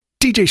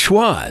DJ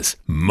Schwaz,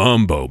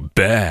 Mambo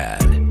Bad.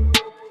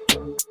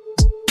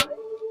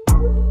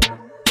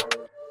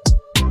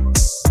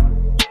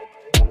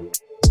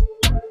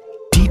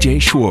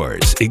 DJ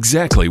Schwartz,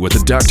 exactly what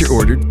the doctor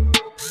ordered.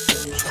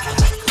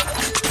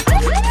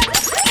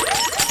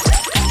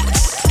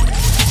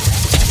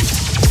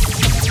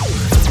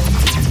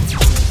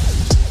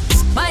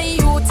 My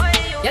youth,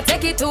 you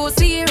take it too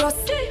serious.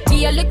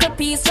 Be a little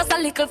piece, just a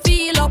little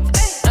feel up.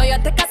 Now you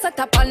take a set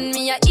up on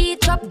me, I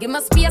eat up. Give me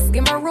space,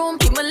 give me room,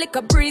 give me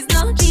little breeze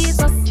now.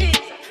 Jesus,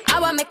 I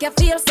wanna make you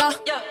feel so.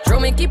 Throw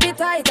me, keep it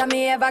tight, and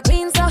me ever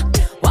clean so.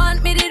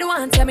 Want me did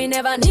want, tell me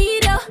never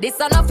need you. This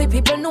enough for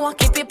people know,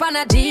 keep it on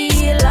a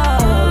deal.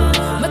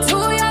 I'm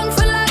too young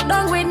for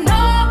lockdown with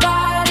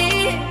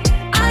nobody.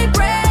 I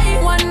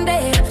pray one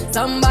day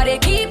somebody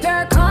keep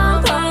your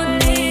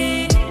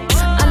company.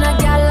 And a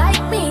girl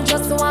like me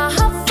just wanna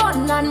have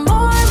fun and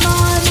more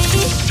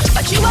money.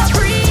 But you a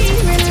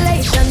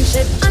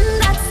pre-relationship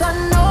and that's a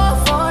no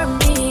for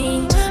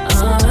me.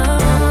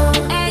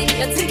 Hey,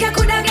 you think I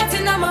coulda get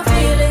in on my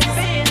feelings?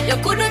 You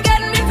coulda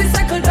get me fi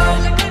settle down.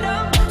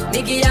 Me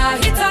give ya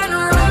hit and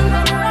run.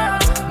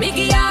 Me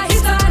give ya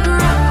hit and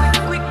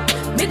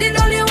run. Me did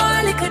only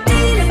one little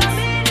dealings.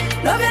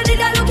 Love you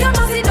did I look you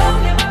must sit down.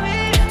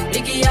 Me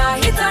give ya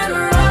hit and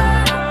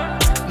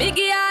run. Me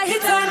give ya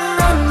hit and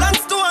run. Long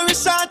story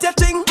short, you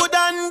think good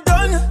and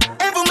done.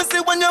 Every me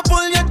see when you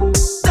pull your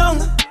down.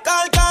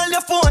 Call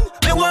your phone,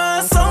 me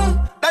want some.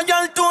 That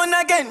y'all tone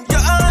again, you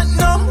aren't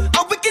numb.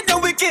 How wicked you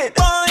wicked,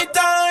 boy,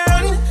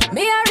 turn.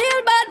 Me a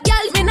real bad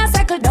girl, me not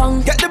cycle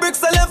down. Get the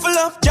bricks a level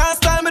up, can't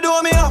style me,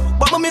 do me up.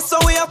 But me miss so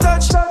we have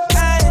touched.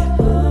 Hey.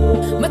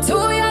 Me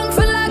too young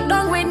for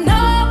lockdown with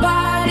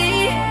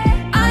nobody.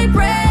 I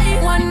pray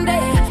one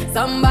day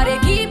somebody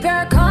keep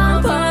your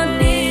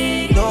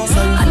company.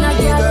 And a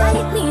girl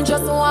like me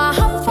just wanna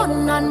have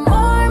fun and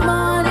more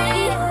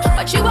money.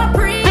 But you a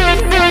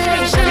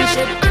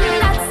pre-relationship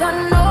and that's a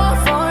no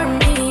for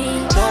me.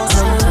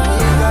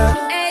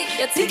 Hey,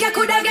 you think I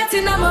coulda get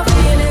in on my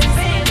feelings?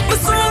 But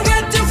soon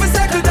get you for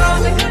second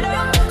down.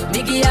 Me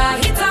give ya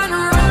hit and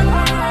run.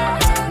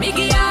 Me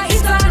give ya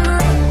hit and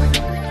run.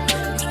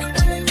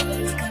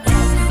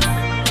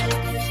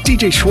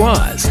 DJ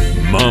Schwaz,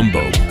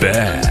 Mambo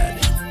Bad.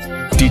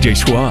 DJ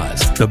Schwaz,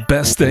 the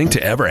best thing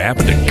to ever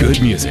happen to good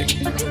music.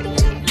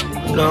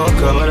 No,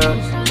 come on up.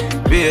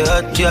 Be a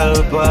hot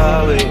girl,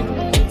 party.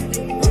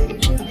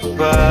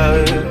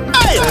 Party.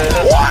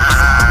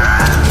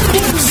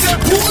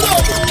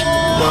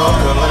 No,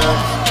 come on up.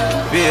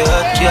 Be a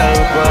hot girl,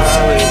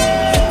 party.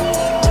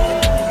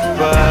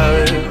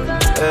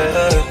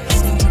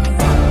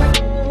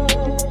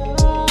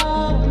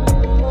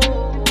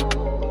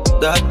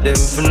 That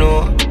them for no.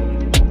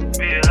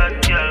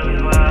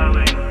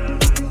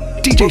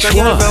 DJ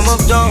Schwaz,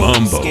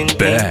 Mambo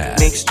Bad.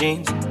 Mixed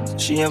jeans.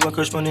 She have a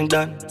crush on him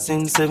done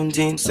since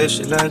 17. Says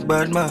she like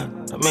bad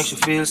man, that makes you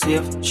feel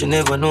safe. She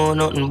never know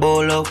nothing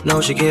about love, now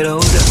she get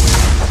older.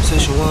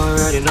 Says she want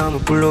riding on me,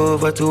 pull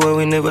over to her.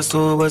 We never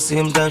sober,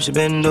 same time she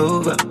bend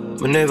over.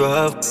 We never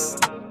have,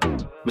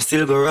 we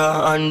still go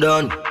raw and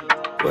done.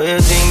 What you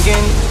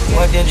thinking?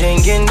 What you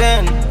drinking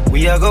then?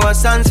 We are go a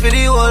dance for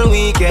the whole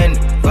weekend.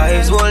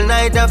 Vibes all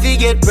night if you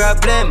get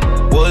problem.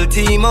 Whole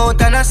team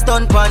out and a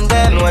stunt on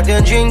them. What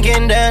you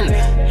drinking then?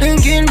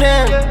 Drinking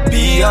then.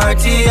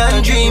 BRT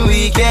and Dream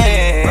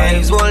Weekend.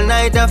 Vibes all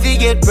night if you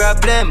get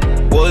problem.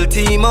 Whole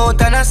team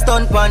out and a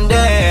stunt on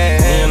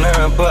them. Me and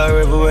her bar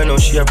everywhere now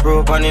she a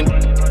pro on it.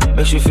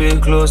 Makes you feel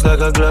close like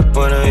a Glock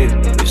on her hip.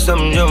 If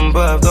something jump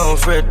off, don't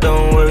fret,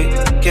 don't worry.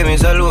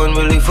 Chemist alone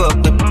really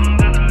fucked up.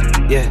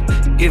 Yeah,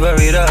 give her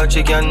it all,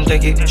 she can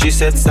take it. She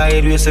said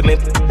sideways to me.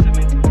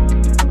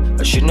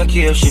 I should not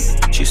care if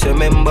she said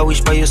remember wish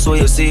by you so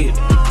you see it.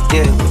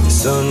 Yeah, when the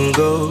sun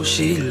goes,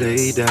 she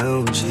lay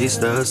down, she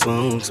starts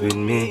smokes with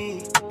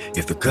me.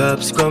 If the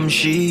cops come,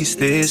 she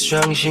stays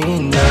strong, she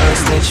not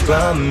snitch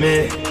by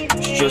me.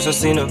 She just a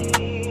sinner,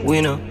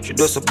 winner, she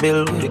does a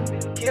bill with it.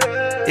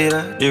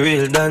 Yeah, the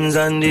real dance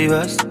and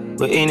divas,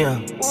 we're in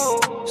here.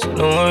 So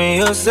don't worry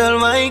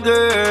yourself, my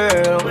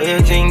girl. What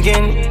you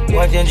thinking?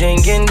 What you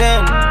drinking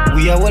then?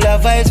 We are all our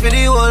vibes for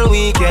the whole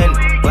weekend.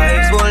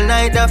 Vibes all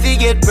night if you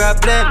get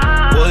problem.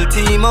 Whole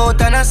team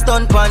out and a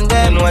stunt on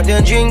them. What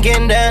you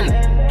drinking then?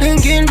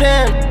 Drinking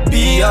then.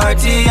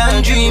 BRT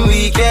and Dream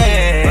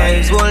Weekend.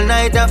 Vibes all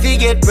night if you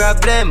get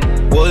problem.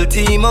 Whole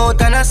team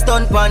out and a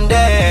stunt on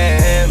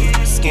them.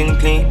 Skin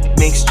clean,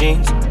 mixed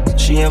jeans.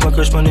 She have a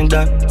crush on him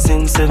that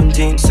since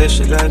 17. Says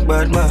she like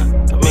bad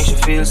man, that makes you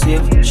feel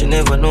safe. She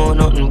never know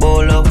nothing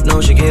about love, now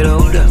she get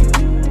older.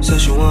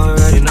 Says she want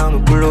riding on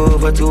me, pull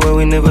over to her.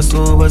 We never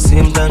sober,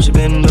 same time she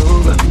bend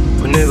over.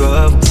 We never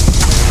have,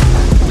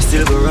 we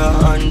still go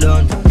raw and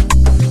done.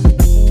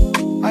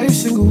 Are you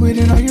single with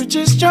it or you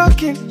just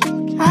joking?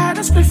 I had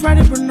a split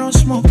Friday but no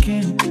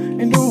smoking.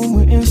 In the room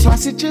we're in, so I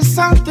suggest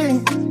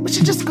something. We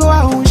should just go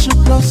out and we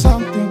should blow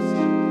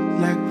something.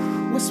 Like,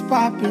 what's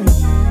poppin'?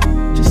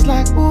 Just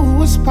like, ooh,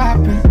 what's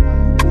poppin'?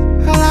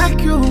 I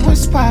like you,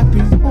 what's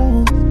poppin'?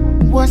 Ooh,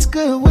 what's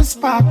good, what's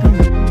poppin'?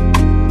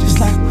 Just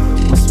like,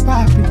 what's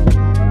poppin'?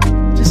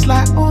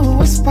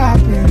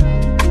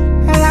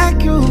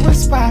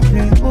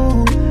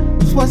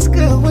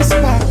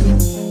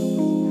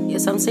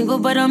 single,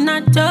 but I'm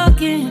not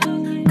joking.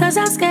 Cause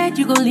I'm scared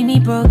you gon' leave me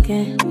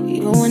broken.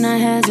 Even when I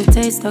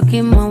hesitate, stuck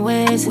in my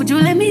ways. Would you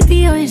let me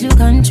be or is you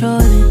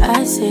controlling?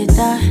 I said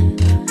that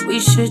we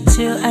should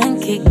chill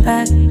and kick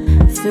back.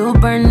 Feel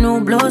burn, no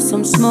blow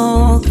some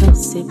smoke. And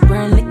sip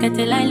burn liquor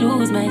till I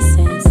lose my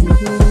sense.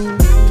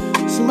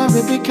 See my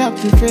baby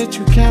captivate,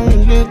 you can't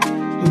relate.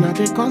 And I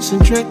can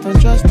concentrate on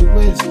just the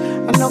ways.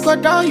 I know go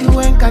down, you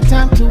ain't got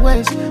time to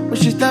waste. But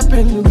she step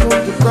in, you go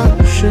the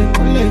ground, shake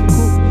a leg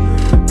cool.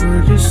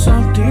 Girl, there's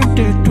something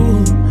they do.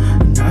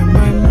 And I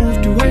might move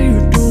the way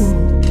you do.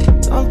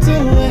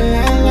 Something way I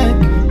like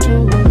you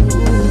too.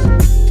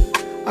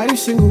 Are you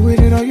single with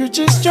it or you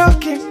just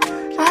joking?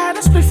 I had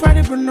a split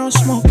Friday but no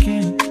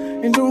smoking.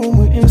 In the room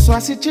we're in, so I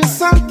see just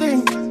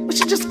something. We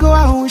should just go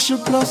out and we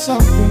should blow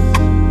something.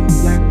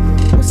 Like,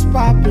 what's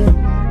poppin'?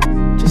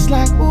 Just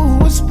like, ooh,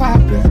 what's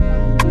poppin'?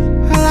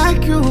 I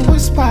like you,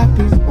 what's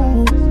poppin'?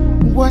 Ooh,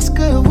 what's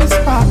good, what's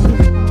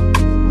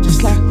poppin'?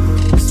 Just like,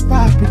 what's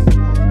poppin'?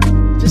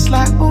 Just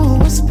like, ooh,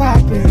 what's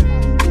poppin'?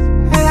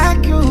 I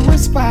like you,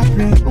 what's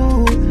poppin'?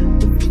 Ooh.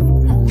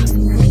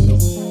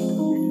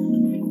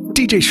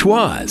 DJ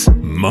Schwaz,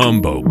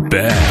 Mambo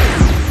Bad.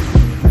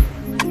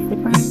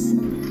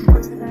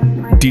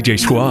 DJ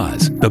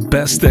Schwaz, the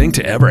best thing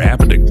to ever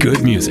happen to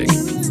good music.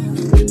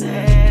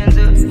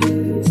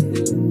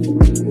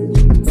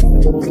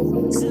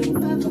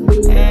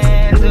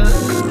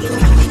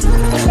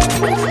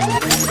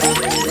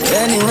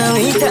 Anywhere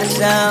we touch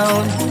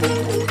down,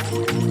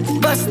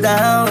 bust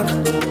down.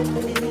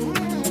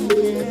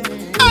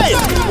 Hey,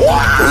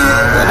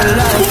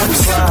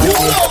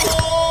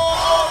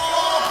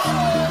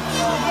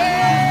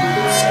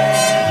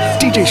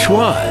 DJ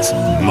Schwaz,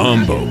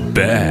 Mambo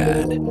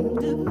Bad.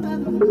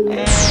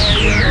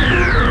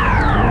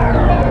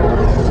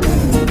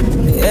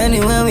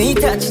 Anywhere we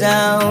touch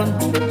down,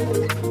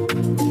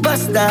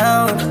 bust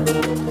down.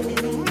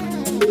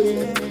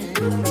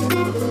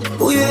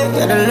 We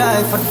got the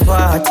life of the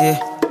party.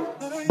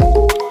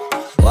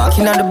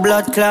 Walking on the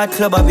blood clot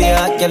club, I be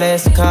hot, girl,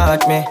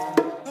 escort me.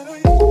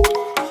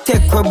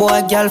 Take her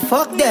boy, girl,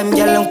 fuck them,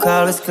 girl, them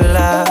call us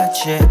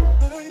clutch, yeah.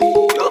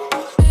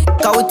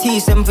 Cause we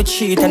tease them for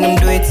cheat and them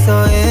do it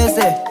so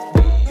easy.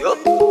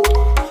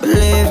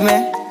 Believe me,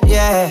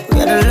 yeah, we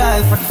got the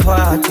life of the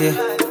party.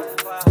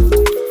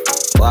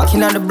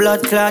 Walking on the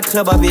blood clot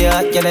club, I be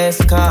hot, girl,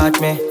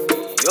 escort me.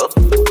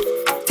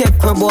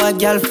 Take her boy,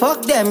 girl,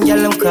 fuck them,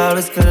 girl, them call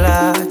us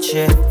clutch,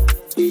 yeah.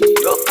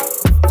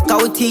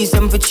 Cause we tease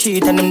them for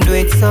cheat and them do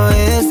it so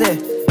easy.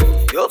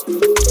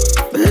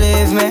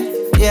 Believe me,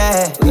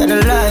 yeah, we got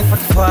the life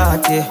of the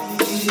party.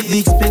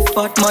 Big split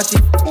fat matty,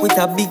 with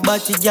a big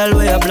body, girl,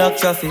 where a block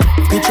traffic.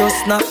 Picture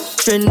snap,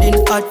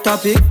 trending hot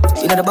topic.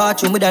 In the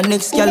bathroom with the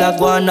next girl, I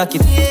go and knock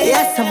it.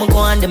 Yes, I'm go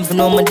on them for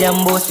no my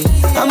damn bossy.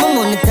 I'm a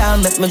money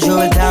time, make my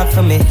jewel talk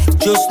for me.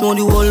 Just know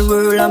the whole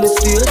world, I'm a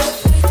straight.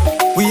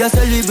 We are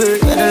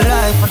celebrate, we're the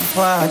life of the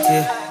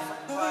party.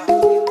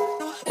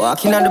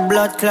 Walking on the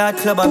blood clot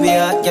club, I be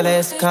hot, girl,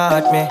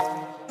 escort me.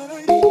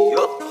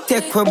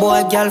 Take her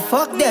boy, girl,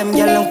 fuck them,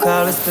 girl, them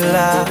call us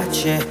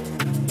clutch, yeah.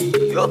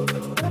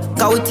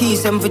 Cause we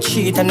tease them for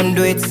cheat and them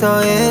do it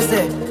so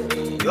easy.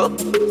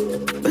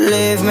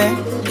 Believe me,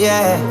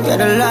 yeah, you're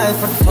the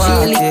life of the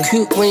party. She really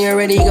cute when you're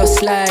ready, go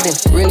sliding.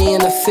 Really in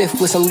the fifth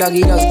with some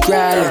doggy dogs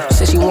growling.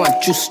 Said she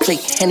want juice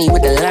straight Henny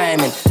with the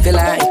lime in.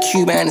 Villa out in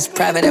Cuba and it's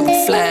private that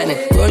we flying in.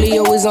 Rollie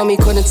always on me,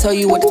 couldn't tell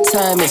you what the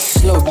time is.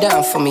 Slow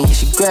down for me,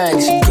 she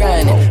grinding.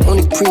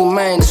 Only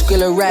pre-mind, the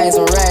skrilla rise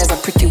and rise. I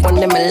pretty one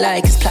them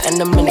alike, it's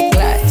platinum in the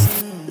glides.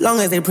 Long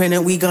as they print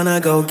it, we gonna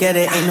go get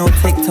it. Ain't no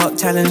TikTok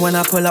challenge when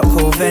I pull up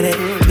Corvette it.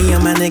 Me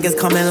and my niggas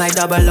coming like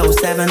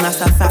 007.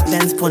 That's a fat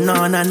lens put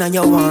on, I know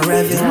you want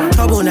rev it.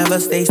 Trouble never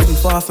stays too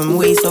far from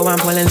we, so I'm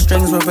pulling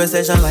strings with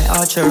precision like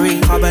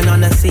archery. Carbon on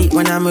the seat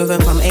when I'm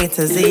moving from A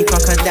to Z.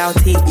 Crocodile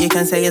teeth, you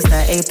can say it's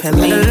the ape in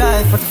me. The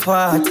life of the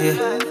party.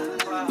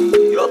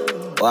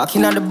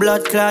 Walking on the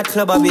blood clot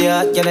club, I be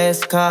hot, girl,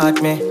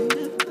 escort me.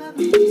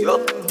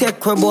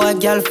 Take her boy,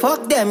 girl,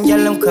 fuck them,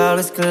 girl, them call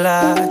us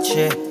clutch,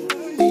 yeah.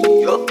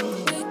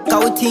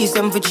 Cause we tease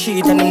them for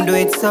cheat and them do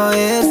it so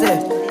easy.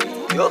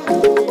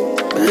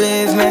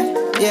 Believe me,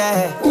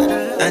 yeah.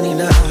 I need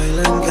an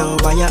island girl,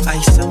 buy your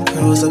ice and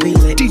pearls, so we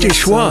lit. DJ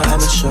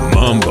Schwaz,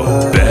 Mambo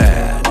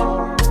Bad.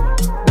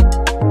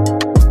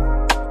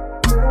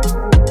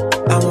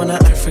 I want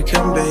an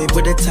African babe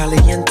with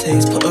Italian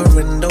taste. Put her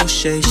window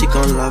shade, she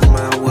gon' love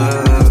my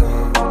world.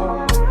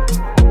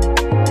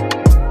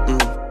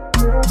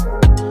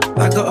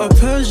 I got a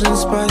Persian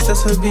spice,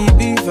 that's her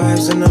BB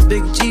vibes. And a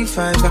big G5,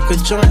 I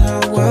could join her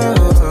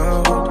world.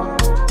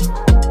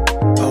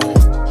 Oh.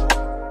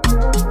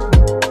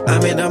 I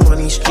made her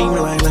money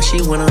streamline, now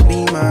she wanna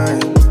be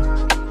mine.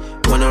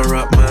 Wanna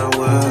rock my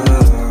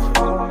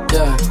world.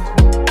 Yeah,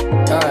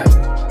 alright.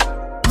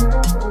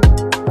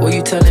 What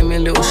you telling me,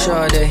 little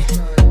Sade?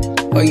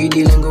 Are you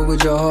dealing good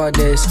with your hard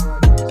days?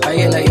 I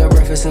hear like your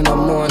breakfast in the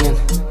morning.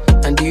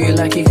 I And do you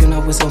like kicking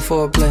up with some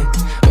foreplay?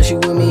 When she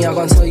with me, I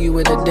can't tell you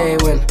where the day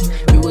went.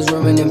 We was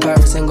roaming in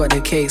Paris and got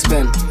the cake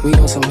spent. We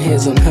on some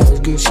his on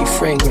hers, Gucci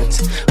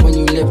fragrance. When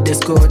you live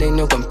this good, ain't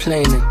no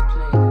complaining.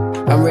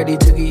 I'm ready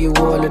to give you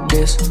all of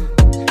this.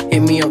 Hit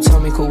me up, tell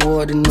me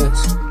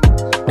coordinates.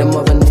 Them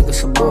other niggas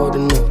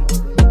subordinate.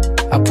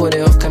 I put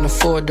it up, can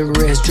afford the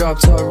risk. Drop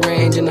to a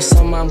range in the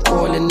summer, I'm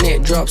calling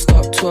it. Drop,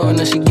 stop, tour,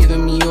 now she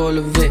giving me all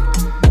of it.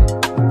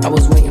 I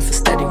was waiting for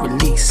steady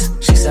release.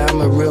 She said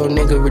I'm a real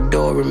nigga,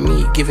 adoring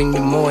me, giving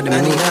you more than me.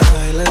 I need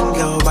an island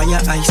girl, buy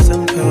your ice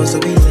and pearls, so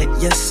be lit,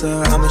 yes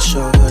sir. I'ma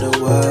show her the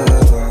world.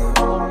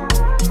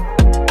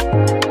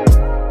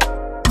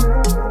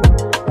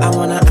 I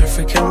want an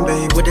African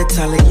babe with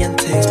Italian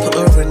taste. Put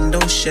her in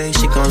those shades,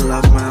 she gon'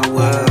 love my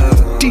world.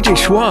 DJ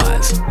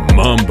Schwaz,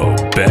 Mambo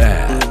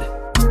Bad.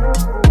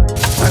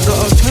 I got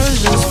a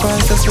Persian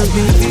spice, that's a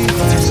BB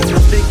vibes. And a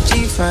big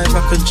G5,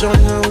 I could join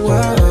her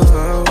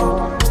world.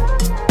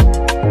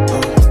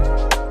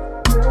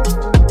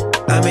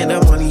 I made the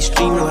money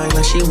streamline,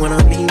 now she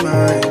wanna be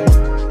mine.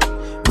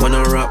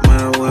 Wanna rock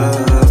my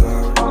world.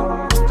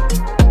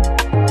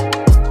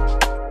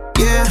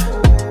 Yeah,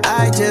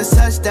 I just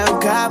touched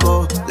down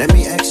Cabo. Let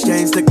me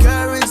exchange the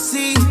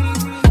currency.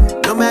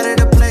 No matter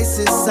the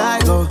places I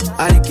go,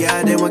 all the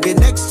girls, they won't get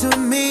next to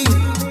me.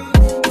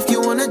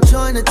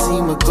 Join a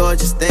team of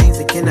gorgeous things,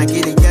 and can I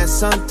get a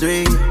yes on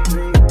 3?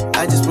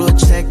 I just blew a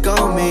check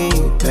on me,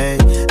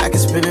 babe. I can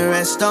spend the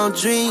rest on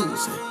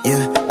dreams.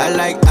 Yeah, I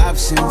like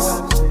options.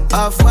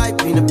 Off-white,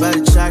 peanut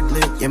butter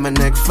chocolate. Yeah, my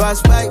neck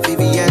frostbite,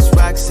 VVS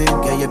Roxanne.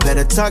 Girl, you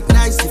better talk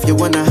nice if you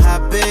wanna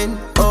hop in.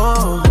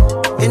 Oh,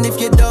 and if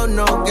you don't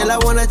know, girl, I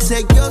wanna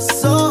take your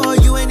soul.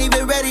 You ain't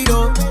even ready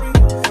though.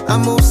 I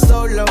move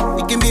solo,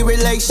 it can be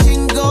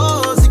relation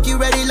goals. If you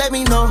ready, let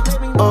me know.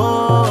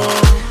 Oh,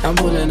 I'm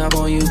pulling up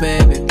on you,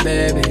 baby,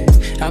 baby.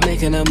 I'm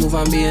making a move,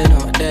 I'm being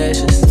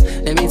audacious.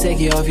 Let me take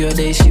you off your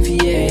day shift,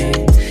 yeah.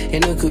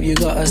 In the coupe, you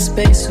got a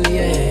space, so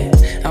yeah.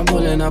 I'm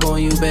pulling up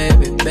on you,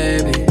 baby,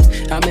 baby.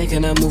 I'm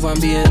making a move, I'm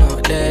being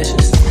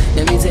audacious.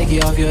 Let me take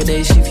you off your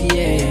day shift,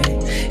 yeah.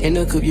 In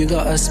the coupe, you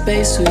got a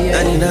space, so yeah.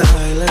 I need an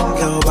island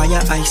girl, buy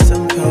your ice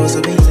and pearls,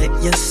 so be lit,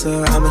 yes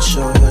sir. I'ma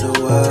show her the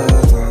world.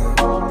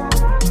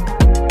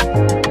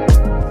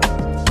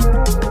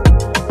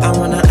 I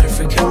want an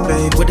African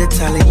babe with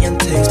Italian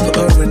taste. Put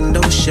her in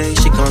those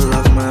shades, she gon'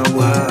 love my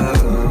world.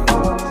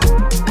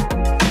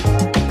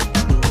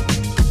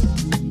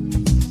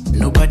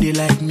 Nobody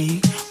like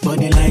me,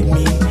 body like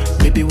me.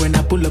 Baby, when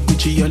I pull up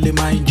Gucci, all in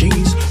my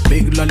jeans.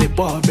 Big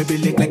lollipop, baby,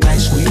 lick like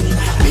ice cream.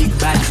 Big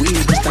bad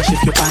weed, just a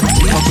shift your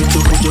panty. Up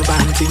with your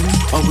banting,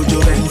 up with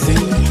your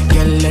benzine.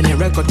 Girl, any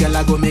record, girl,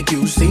 I go make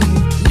you sing.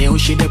 Now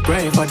she dey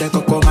pray for the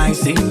cocoa my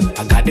sing.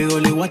 I got the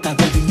holy water,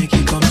 baby, make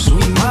you come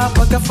swim. My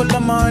pocket full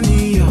of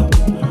money, yo.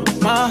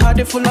 My heart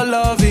is full of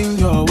loving,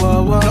 yo.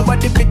 Whoa, whoa.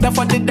 Nobody better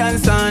for the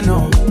dancer,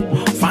 no.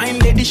 Fine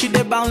lady, she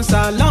dey bounce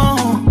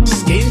along.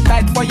 Skin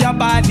tight for your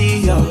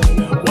body, yo.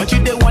 What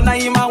you dey wanna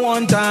him, I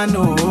want to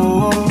know.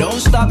 Don't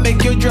stop,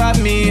 make you drive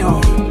me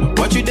on.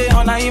 What you dey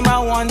on, I him, I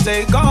want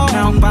to go.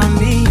 Now by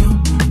me, yo.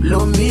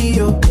 Blow me,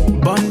 yo.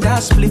 Bunda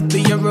split to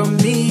your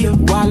Romeo.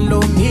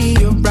 Wallow me,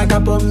 yo. Brag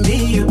about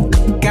me, yo.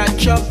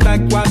 Catch up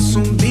like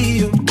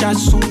Wasumbi, yo.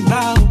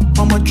 Chasumbao,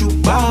 how much you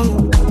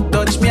bow?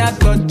 Touch me, I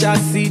touch, I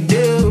see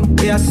deal.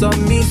 We are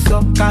some me,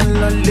 so can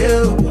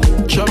loleo.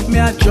 Chop me,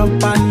 I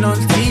chop, I not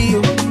see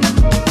you.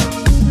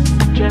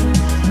 Check,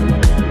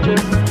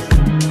 check,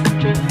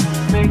 check,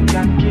 make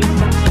a kiss.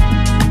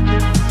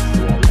 Check,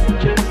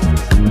 check,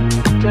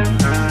 check,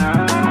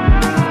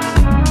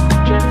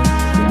 check,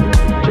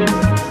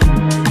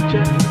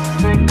 check,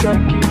 make a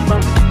kiss.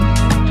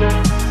 Check,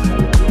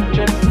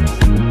 check,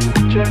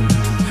 check.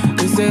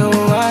 They say, oh,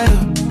 I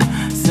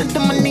send the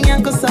money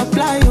and go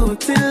supply you.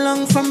 Till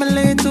long from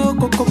LA to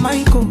Coco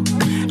Michael.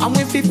 And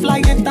if you fly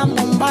it, I'm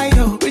Mumbai,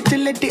 yo. Pretty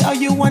lady, all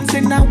you want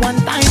in that one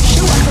time.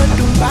 She want to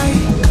Dubai.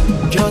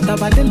 Jota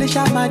Badele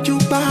Shama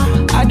Juba.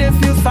 I dey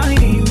feel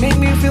fine, make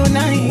me feel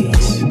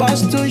nice.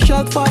 Bus too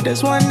short for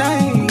this one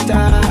night.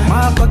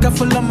 My pocket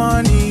full of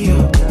money,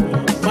 yo.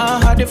 My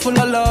heart is full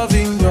of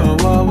loving, yo.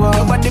 Whoa, whoa.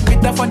 Nobody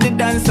better for the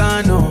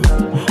dancer, no.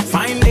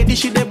 Fine lady,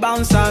 she dey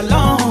bounce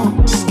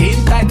along.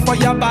 Skin tight for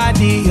your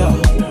body, yo.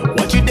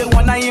 What you dey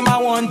wanna him, I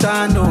want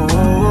to know.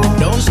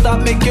 Don't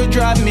stop, make you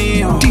drive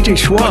me on. DJ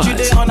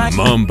Schwaz,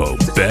 Mambo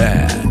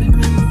Bad.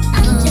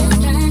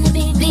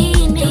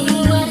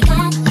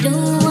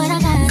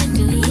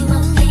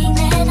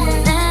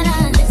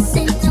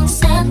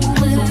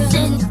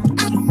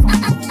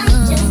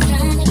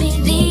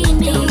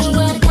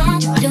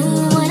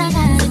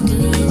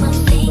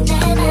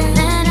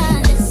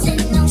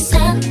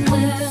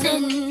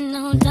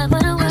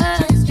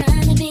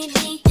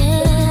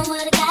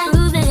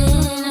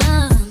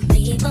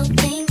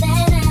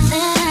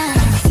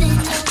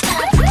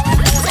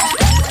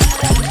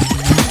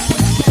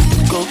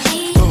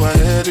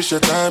 It's your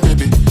time,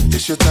 baby.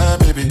 It's your time,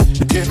 baby.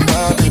 Get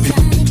my baby.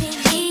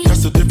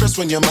 That's the difference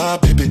when you're my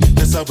baby.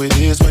 That's how it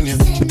is when you.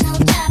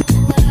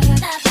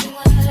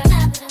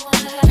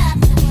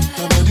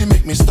 Nobody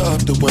make me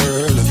stop the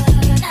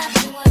world.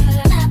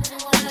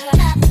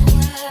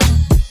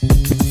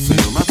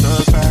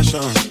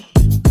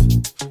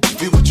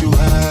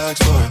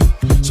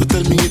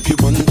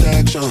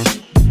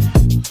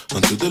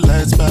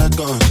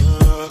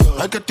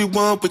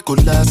 want, we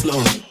could last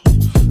long.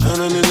 And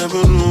I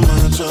never knew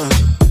my chance.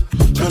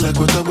 Feel like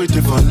what I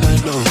waited for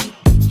night long.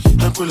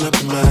 I pull up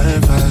in my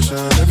fashion,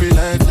 every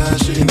light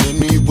flashing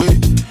anyway.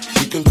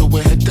 We can go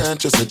ahead and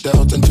just head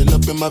out and chill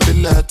up in my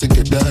villa to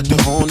get out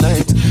the whole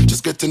night.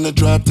 Just get in the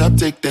drop top,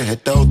 take the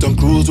head out and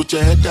cruise with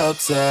your head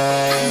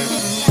outside.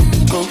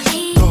 Go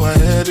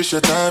ahead, it's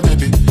your time,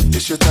 baby.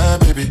 It's your time,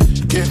 baby.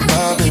 Get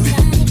my baby.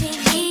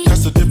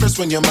 That's the difference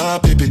when you're my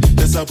baby.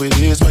 That's how it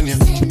is when you.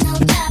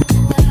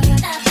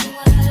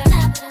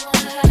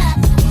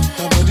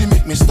 Nobody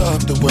make me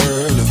stop the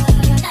world.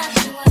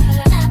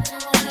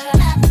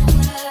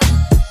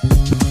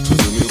 So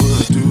tell me,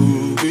 what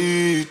do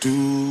we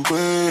do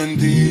when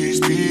these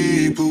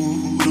people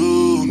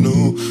don't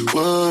know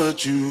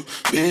what you've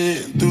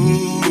been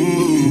through?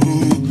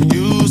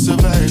 You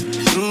survive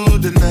through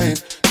the night,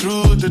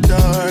 through the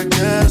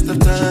darkest of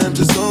times.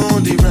 It's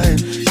only right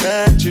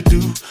that you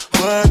do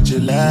what you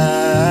like.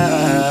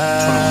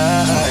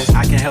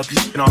 I can help you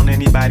on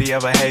anybody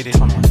ever hated.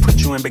 Put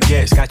you in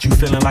baguettes, got you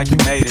feeling like you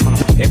made it.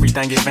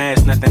 Everything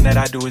advanced, nothing that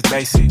I do is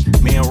basic.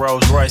 Me and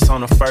Rolls Royce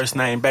on a first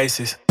name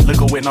basis.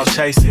 Liquor with no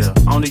chases.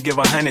 Only give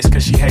her hundreds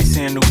cause she hates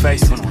seeing new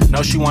faces.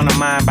 Know she wanna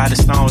mind by the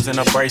stones in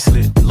her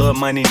bracelet. Little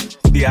money,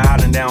 be a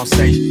island down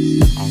safe.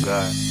 Oh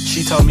God.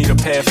 She told me to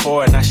pay it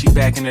forward, now she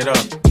backing it up.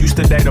 Used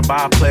to date a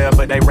ball player,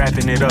 but they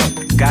wrapping it up.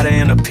 Got her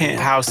in a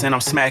penthouse and I'm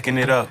smacking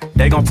it up.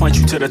 They gon' point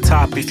you to the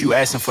top if you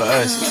asking for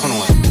us.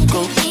 21.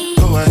 Go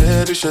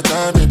ahead, it's your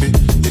time, baby.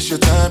 It's your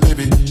time,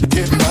 baby.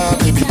 Get my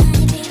baby.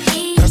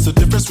 That's the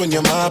difference when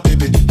you're my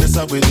baby. That's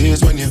how it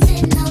is when you.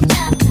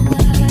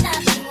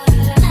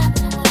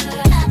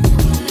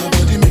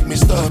 Nobody make me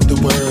stop the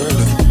world.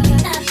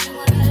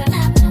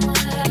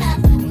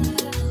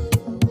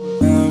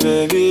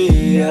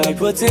 Baby, I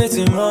put it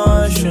in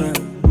motion.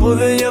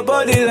 Moving your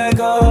body like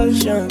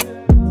ocean.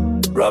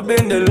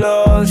 Rubbing the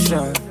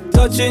lotion.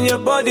 Touching your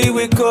body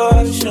with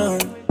caution.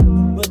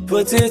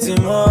 Put it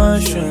in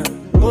motion.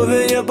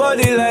 Moving your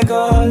body like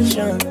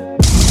ocean.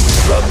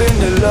 Rubbing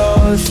the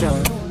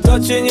lotion.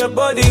 Touching your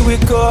body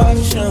with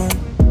caution.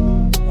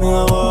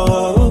 Oh,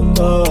 oh,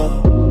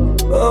 oh,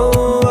 oh,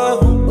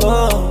 oh,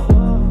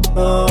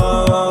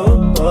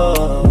 oh,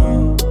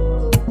 oh,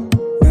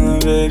 oh,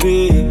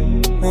 baby.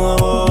 Oh,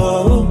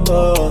 oh,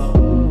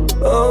 oh,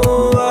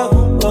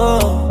 oh,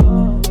 oh,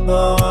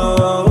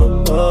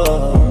 oh,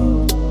 oh.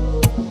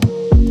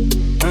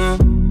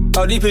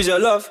 How deep is your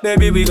love,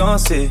 baby, we gon'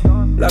 see.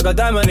 Like a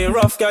diamond in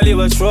rough, can't leave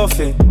a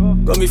trophy.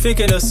 Got me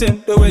thinking of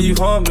sin, the way you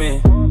haunt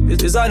me. This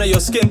design of your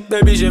skin,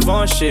 baby,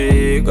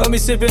 Givenchy. Got me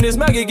sipping this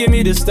Maggie, give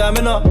me the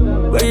stamina.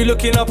 When you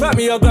looking up at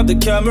me, I'll grab the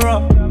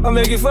camera. I'll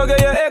make you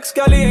forget your ex,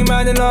 Cali ain't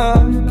man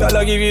enough.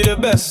 Gotta give you the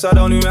best, I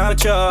don't even have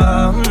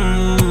ya.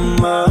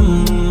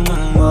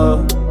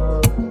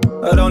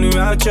 I don't even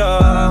have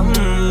ya.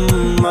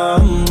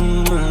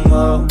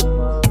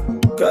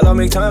 Gotta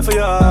make time for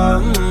ya.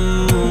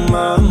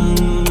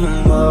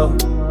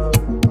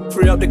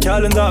 Free up the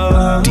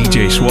calendar.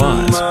 DJ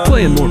Schwaz,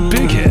 playing more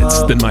big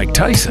hits than Mike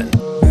Tyson.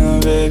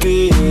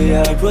 Baby,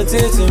 I put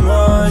it in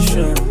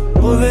motion.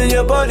 Moving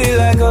your body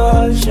like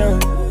ocean.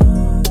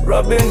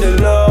 Rubbing the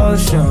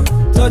lotion.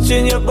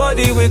 Touching your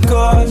body with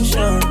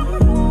caution.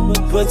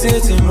 Put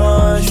it in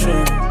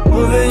motion.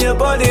 Moving your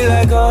body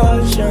like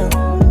ocean.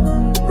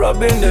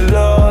 Rubbing the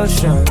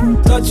lotion.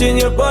 Touching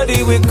your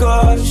body with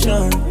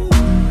caution.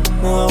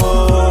 Oh,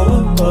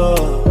 oh,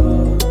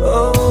 oh, oh,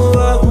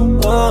 oh,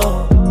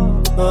 oh.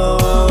 Oh,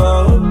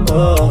 oh,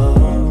 oh.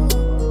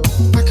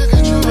 I can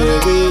get you,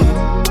 baby.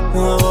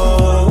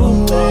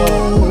 Oh, oh,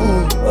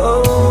 oh,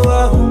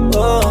 oh, oh,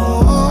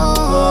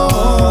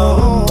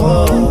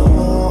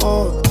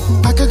 oh.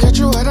 I could get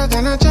you wetter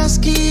than a jet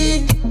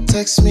ski.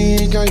 Text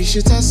me, girl, you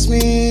should test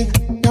me.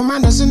 Your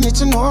man doesn't need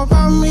to know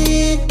about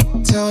me.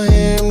 Tell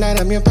him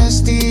that I'm your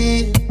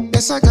bestie.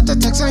 Yes, I got the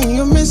text and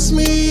you miss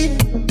me.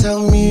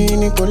 Tell me,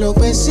 Nicolo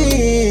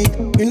Bessie.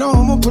 You know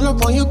I'ma pull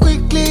up on you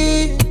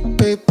quickly.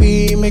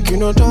 Baby, make you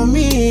know on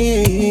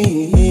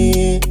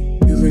me.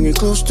 You bring it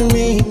close to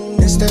me.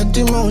 It's that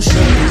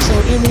emotion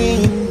controlling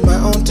me. My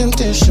own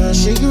temptation,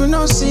 shit you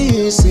know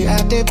see. See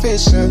I did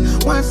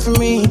patient, why for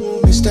me?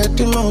 It's that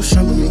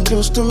emotion, bring it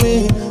close to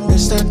me.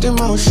 It's that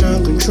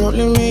emotion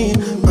controlling me.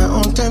 My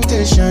own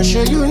temptation,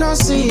 shit you know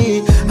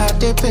see. I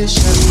did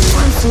patient,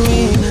 why for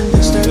me?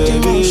 It's that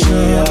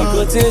emotion. I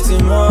put it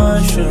in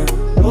motion.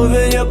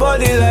 Moving your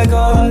body like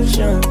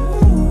ocean.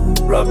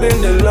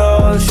 Rubbing the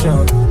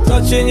lotion.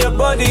 Touching your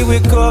body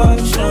with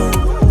caution.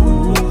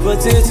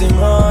 Put it in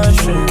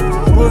motion.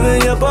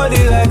 Moving your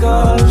body like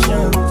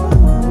ocean.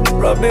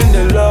 Rubbing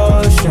the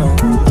lotion.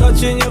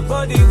 Touching your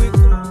body with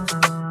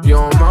caution. Yo,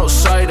 I'm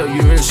outside, are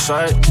you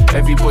inside?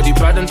 Everybody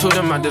bad until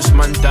the maddest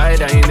man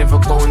died. I ain't never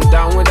going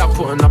down without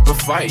putting up a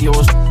fight.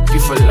 Yours, you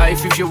for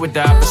life if you're with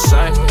the other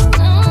side.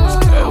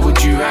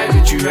 Would you ride,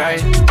 would you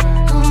ride?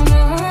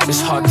 It's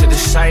hard to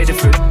decide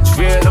if it's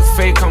real or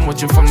fake. I'm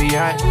watching from the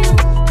eye.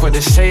 But they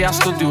say I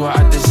still do what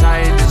I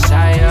desire.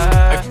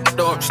 If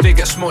the ups, they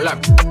get smoked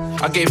like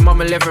I gave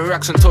mum 11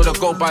 racks and told her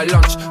go buy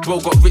lunch. Bro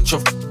got rich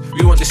off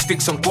We want the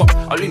sticks and guap.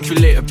 I'll link you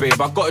later, babe.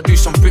 I gotta do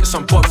some bits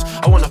and bobs.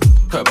 I wanna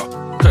her,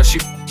 but cause she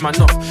man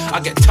off.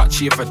 I get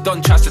touchy if a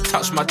don tries to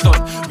touch my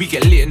don. We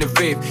get lit in the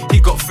vape. He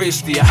got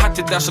thirsty. I had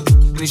to dash a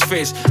in his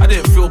face. I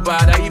didn't feel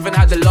bad. I even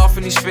had the laugh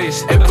in his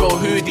face. Hey bro,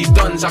 who are these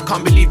dons? I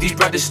can't believe these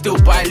brothers still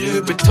buy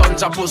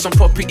Louboutins. I bought some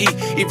property,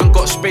 even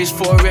got space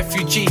for a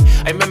refugee.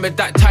 I remember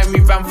that time we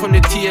ran from the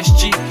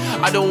TSG.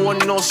 I don't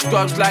want no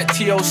scrubs like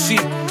TLC.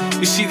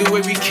 You see the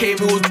way we came,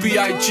 it was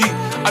B.I.G.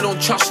 I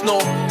don't trust no,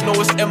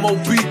 it's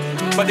M.O.B.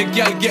 But the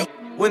gal get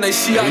when I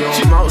see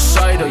I'm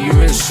outside or you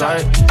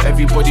inside.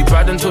 Everybody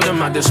bad until the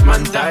maddest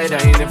man died.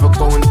 I ain't never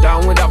going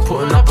down without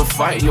putting up a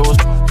fight. Yours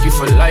you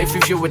for life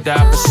if you're with the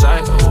other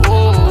side.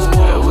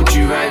 Oh, would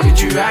you ride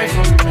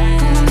for me?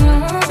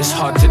 It's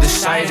hard to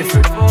decide if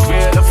it's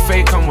real or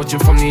fake. I'm watching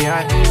from the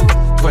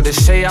eye. But they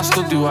say I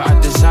still do what I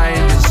desire.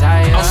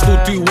 I'll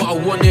still do what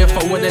I want if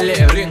I wanna let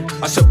it ring.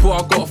 I said, boy,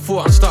 I got a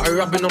thought and started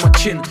rubbing on my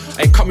chin.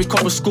 I cut me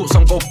couple scoops,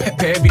 I'm gon'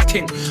 pepper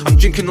everything. I'm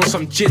drinking on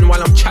some gin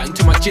while I'm chatting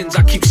to my gins.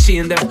 I keep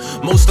seeing them.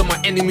 Most of my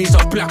enemies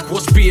are black,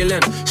 what's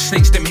BLM?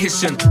 Snakes them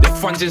hissing, their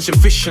funds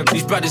insufficient.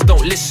 These brothers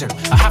don't listen.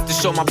 I have to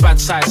show my bad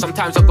side,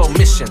 sometimes I go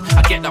missing.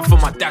 I get that from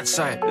my dad's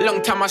side.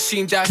 Long time I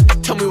seen dad,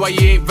 tell me why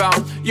you ain't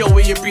round. Yo,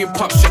 when you being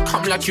pops, you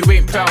come like you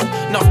ain't proud.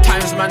 Enough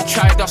times man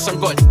tried us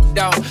and got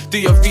down. Do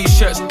your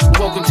V-shirts,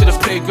 welcome to the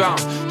playground.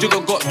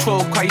 Jigga got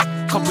 12, quite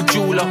couple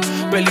jeweler.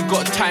 Barely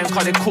got time,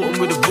 cause they caught him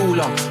with a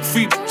ruler.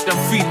 Free, then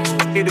free,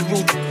 in the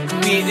roof.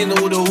 Me ain't in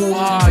all the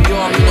hoo-ha,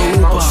 you're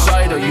in the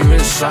outside or you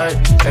inside.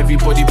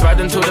 Everybody bad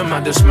until the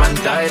maddest man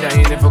died. I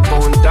ain't never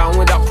going down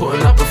without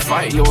putting up a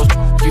fight. Yours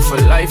you for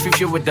life if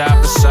you're with the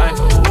other side.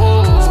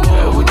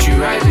 Would you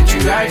ride for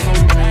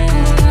me?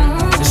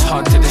 It's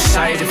hard to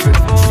decide if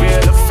it's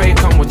real or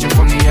fake. I'm watching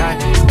from the eye.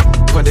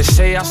 But they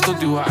say I still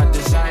do what I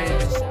desire.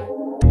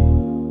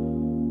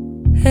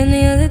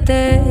 Any other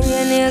day,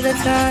 any other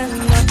time,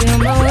 I'd be on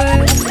my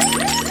way.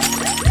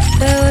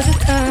 There was a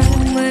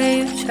time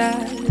where you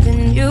tried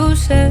and you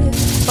said,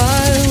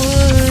 why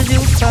would you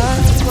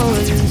fight what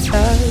was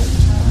inside?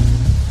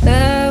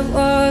 That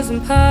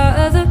wasn't part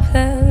of the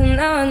plan.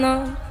 Now I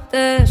know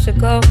that I should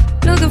go.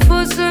 Looking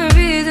for some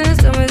reasons.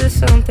 Tell me there's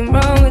something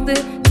wrong with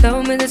it.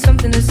 Tell me there's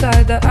something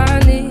inside that I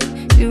need.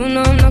 You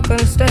know I'm not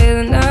gonna stay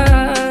the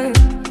night.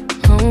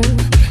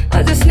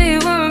 I just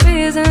need one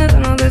reason. I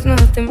know there's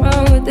nothing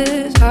wrong with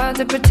this. Hard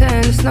to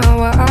pretend it's not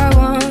what I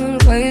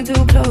want. Way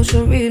too close,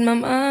 you'll read my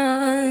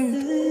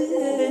mind.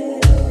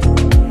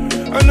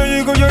 I know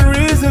you got your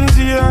reasons,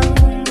 yeah.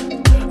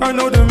 I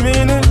know the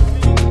meaning.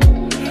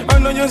 I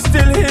know you're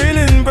still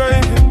healing,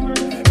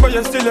 baby, but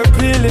you're still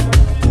appealing.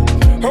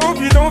 Hope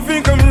you don't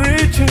think I'm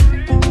reaching,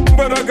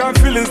 but I got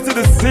feelings to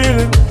the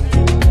ceiling.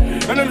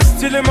 And I'm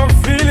still in my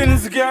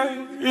feelings, girl.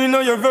 You know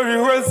you're very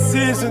well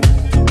seasoned.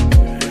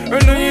 I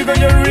know you got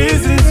your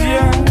reasons,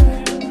 yeah.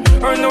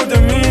 I know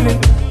the meaning.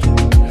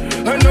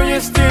 I know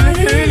you're still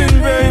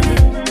healing,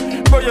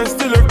 baby, but you're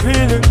still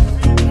appealing.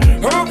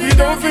 Hope you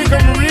don't think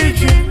I'm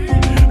reaching,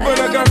 but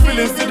I got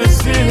feelings to the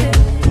ceiling.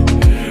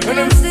 And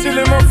I'm still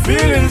in my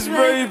feelings,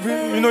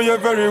 baby. You know you're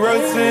very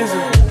well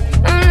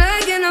seasoned. I'm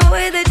liking the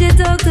way that you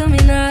talk to me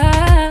now.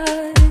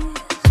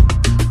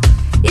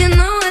 You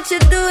know what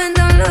you're doing,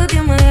 don't look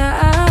in my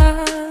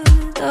eyes.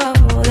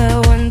 Oh,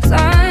 that one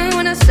time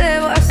when I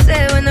said what I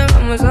said when the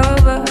run was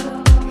over.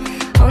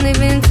 Only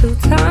been 2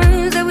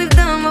 times that we've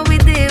done what we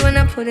did. When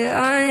I put it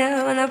on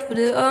you, when I put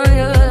it on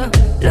you.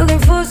 Looking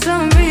for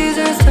some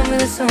reasons. Tell me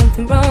there's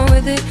something wrong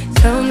with it.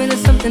 Tell me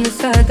there's something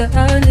inside that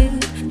I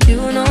need. You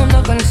know I'm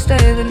not gonna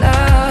stay the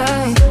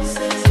night.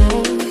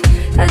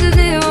 I just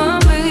need one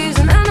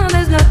reason. I know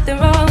there's nothing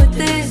wrong with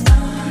this.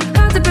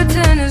 Hard to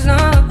pretend it's not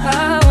what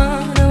I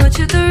want. I want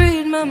you to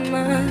read my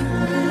mind.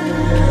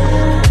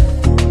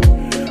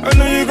 I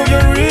know you got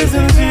your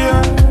reasons,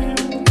 yeah.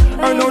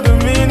 I know the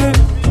meaning.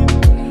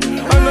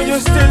 I know you're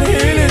still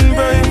healing,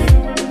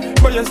 baby,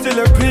 but you're still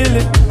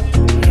appealing.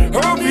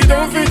 Hope you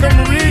don't think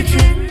I'm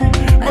reaching,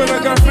 but I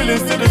got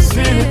feelings to the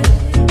ceiling.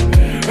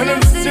 And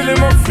I'm still in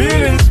my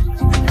feelings.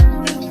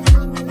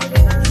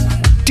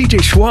 DJ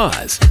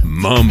Schwaz,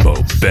 Mambo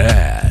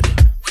Bad.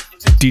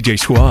 DJ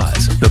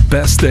Schwaz, the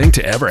best thing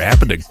to ever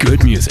happen to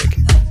good music.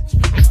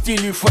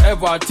 Steal you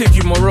forever, I'll take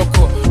you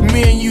Morocco.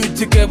 Me and you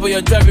together,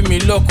 you're driving me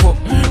loco.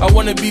 I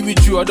wanna be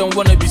with you, I don't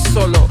wanna be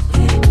solo.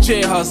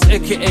 J-House,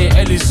 aka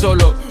Ellie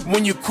Solo.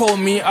 When you call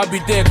me, I'll be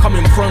there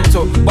coming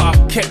pronto. But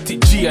I kept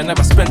it G, I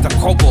never spent a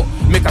kobo.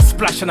 Make a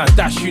splash and a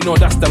dash, you know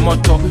that's the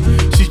motto.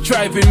 She's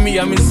driving me,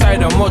 I'm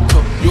inside a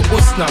motor. Your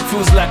Usna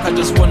feels like I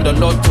just won the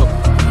lotto.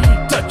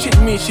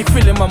 Touching me, she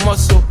feeling my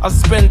muscle. I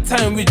spend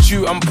time with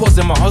you, I'm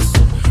pausing my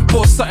hustle.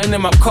 Pour something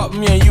in my cup,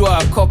 me and you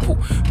are a couple.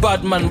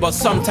 Bad man, but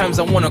sometimes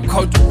I wanna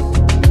cuddle.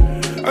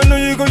 I know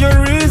you got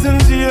your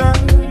reasons, yeah.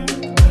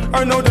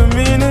 I know the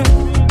meaning.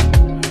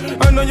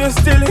 I know you're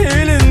still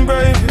healing,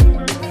 baby,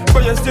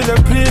 but you're still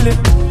appealing.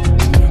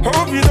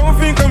 Hope you don't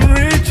think I'm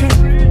reaching,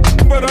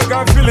 but I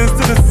got feelings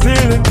to the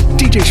ceiling.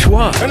 DJ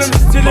Schwaz, and I'm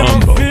still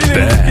Mambo in my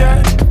feelings,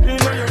 Bad.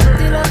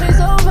 The love is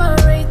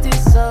overrated,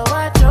 so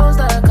I chose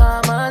the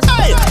commas.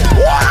 Hey,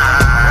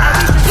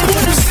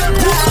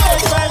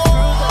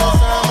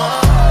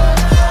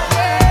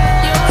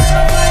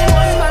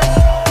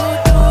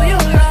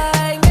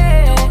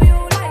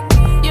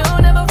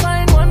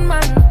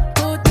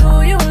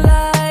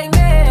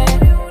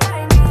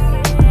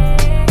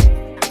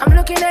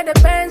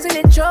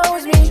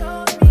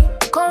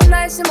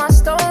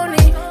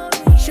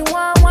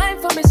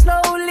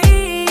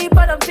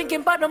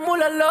 thinking about the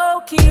moolah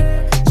low-key.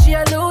 She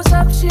a lose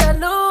up, she a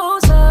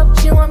lose up.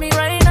 She want me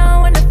right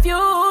now in the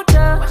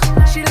future.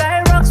 She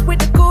like rocks with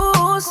the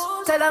goose.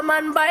 Tell a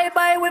man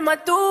bye-bye with my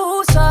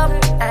twos up.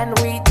 And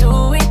we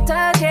do it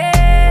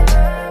again.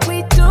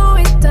 We do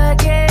it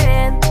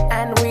again.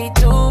 And we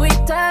do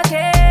it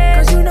again.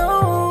 Cause you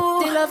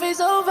know the love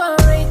is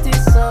overrated,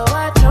 so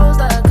I chose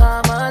the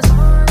commas.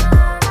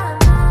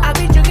 I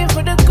be drinking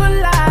for the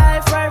good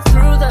life right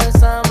through the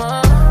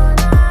summer.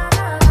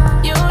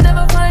 You'll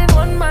never find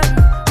one man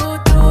who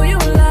do you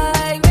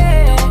like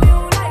me.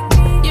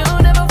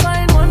 You'll never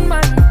find one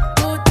man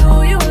who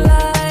do you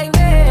like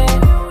me.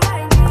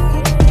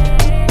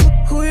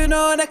 Who you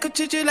know that could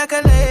treat you like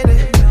a lady?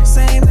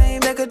 Same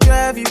name that could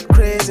drive you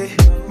crazy.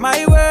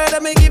 My word, I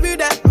may give you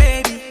that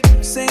maybe.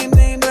 Same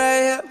name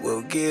right here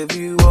will give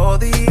you all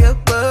the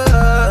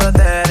above.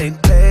 That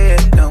ain't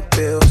paying no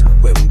bills.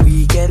 When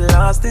we get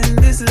lost in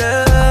this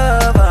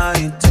love, I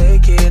ain't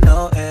taking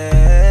no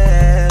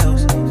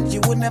L's.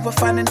 You would never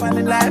find it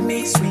like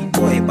me, sweet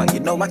boy, but you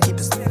know I keep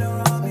it straight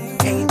around me.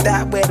 Ain't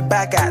that where the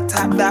back at?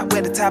 Top that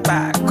where the top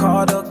at?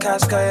 Card or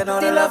cash, cause you know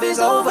the love is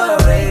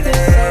overrated.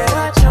 So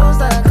I chose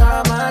the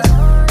commas.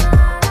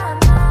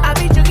 I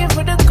be drinking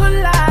for the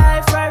good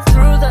life right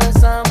through the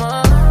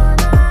summer.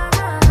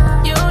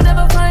 You'll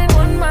never find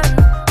one man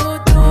who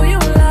do you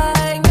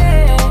like me.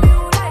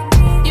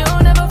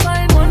 You'll never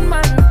find one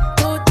man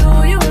who do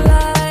you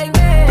like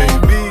me.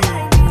 Baby,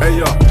 hey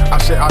yo, I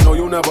said I know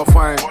you'll never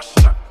find.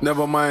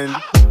 Never mind.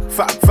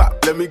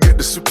 Fat, let me get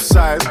the super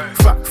size.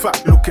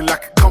 Fat, looking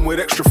like it come with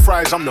extra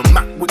fries. I'm the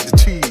Mac with the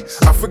cheese.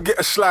 I forget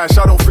a slice,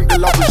 I don't think the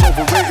love is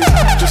overrated.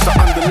 Just the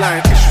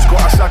underlying issues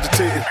got us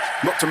agitated.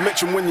 Not to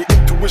mention when your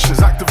intuition's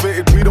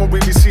activated, we don't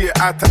really see it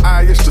eye to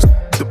eye, it's just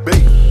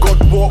debate.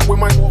 God walk with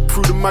my walk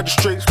through the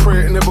magistrates.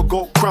 Pray it never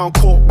go crown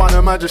court by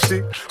their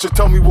majesty. So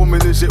tell me,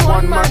 woman, is it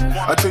one man?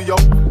 I tell yo,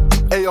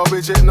 hey,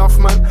 is it enough,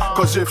 man?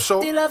 Cause if so,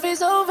 the love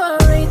is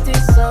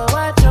overrated, so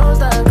I chose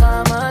the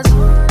commas.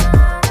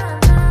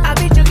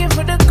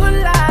 For the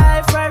good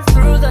life right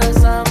through the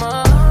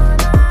summer.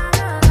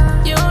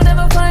 You'll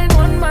never find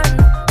one man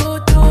who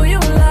do you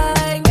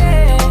like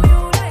me.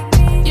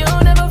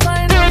 You'll never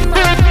find one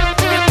man who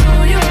do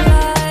you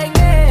like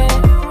me.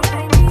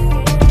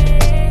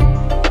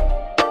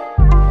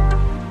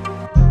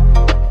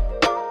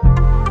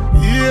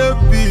 Yeah,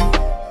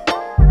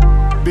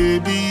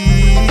 baby.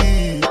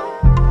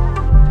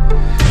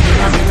 In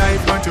my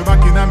life, want you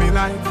back in my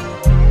life.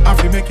 I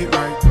feel make it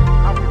right.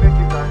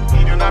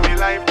 In your my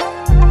life.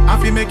 I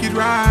feel make it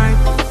right,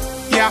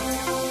 yeah.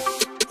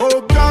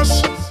 Oh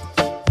gosh,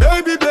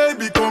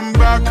 baby, come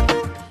back.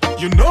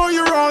 You know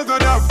you're all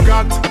that I've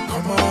got.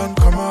 Come on,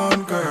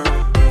 girl.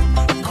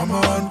 Come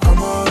on,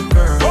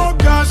 girl. Oh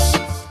gosh,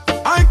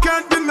 I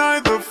can't deny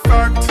the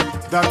fact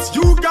that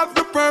you got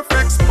the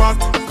perfect spot.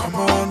 Come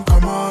on,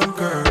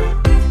 girl.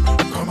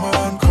 Come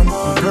on.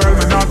 Girl,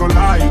 I'm not gonna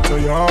lie to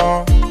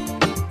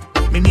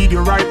you. Me need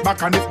you right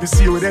back, and if me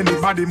see you with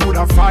anybody,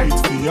 woulda fight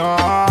for ya.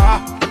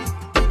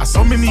 I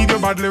saw me need you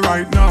badly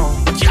right now.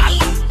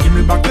 Give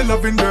me back the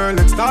loving, girl,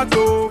 let's start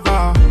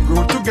over.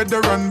 Grow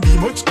together and be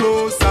much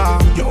closer.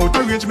 You're out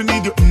of range, me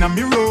need you in a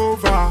me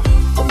rover.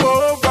 Come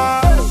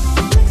over.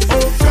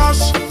 Oh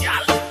gosh,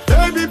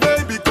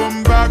 baby,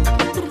 come back.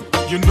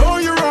 You know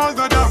you're all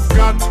that I've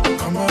got.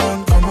 Come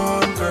on,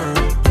 girl.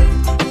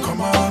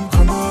 Come on,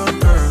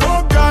 girl.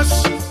 Oh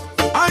gosh,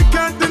 I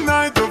can't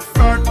deny the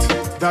fact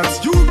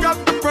that you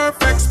got the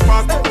perfect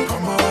spot.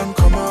 Come on,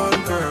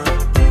 girl.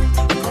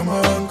 Come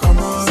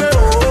on. Say,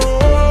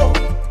 oh,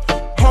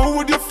 how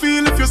would you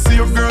feel if you see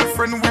your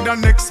girlfriend with the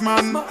next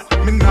man?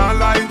 Me nah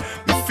lie,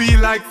 me feel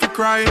like to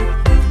cry.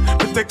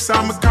 Me text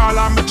her, me call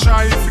her, me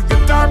try to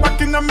get her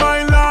back in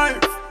my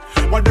life.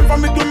 Whatever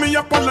me do, me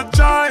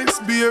apologize,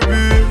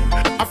 baby.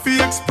 I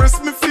feel express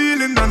me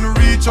feeling and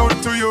reach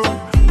out to you. I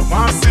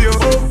wanna see you,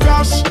 oh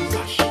gosh,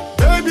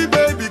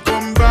 baby,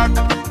 come back.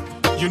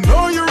 You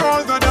know you're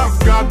all that I've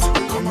got.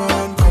 Come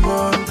on,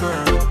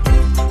 girl.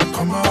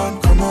 Come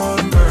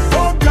on, girl.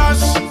 Oh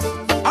gosh,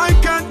 I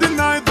can't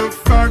deny the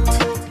fact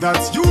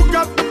that you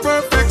got the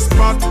perfect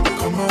spot.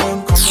 Come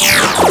on.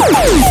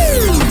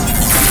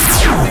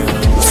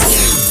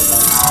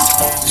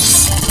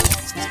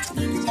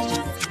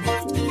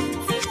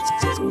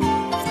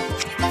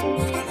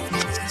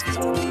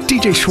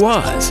 DJ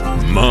Schwaz,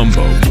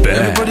 Mambo Bad.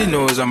 Everybody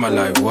knows I'm a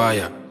live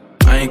wire.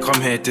 I ain't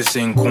come here to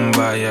sing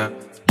Kumbaya.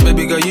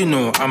 Baby girl, you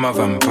know I'm a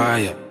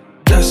vampire.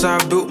 That's how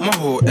I built my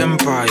whole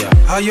empire.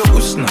 How your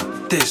usna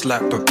tastes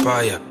like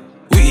papaya.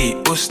 We eat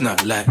usna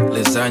like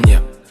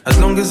lasagna. As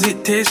long as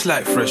it tastes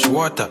like fresh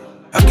water,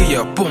 I give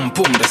you a boom,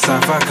 that's a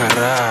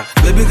fakara.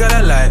 Baby girl,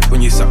 I like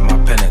when you suck my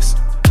penis.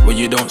 When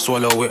you don't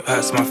swallow, it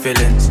hurts my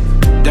feelings.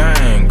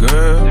 Dang,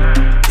 girl,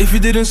 If you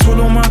didn't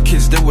swallow my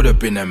kids, there would have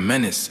been a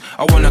menace.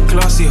 I want a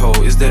classy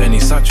hoe, is there any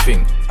such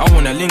thing? I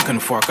want a Lincoln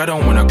fork, I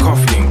don't want a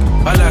cufflink.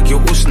 I like your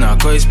usna,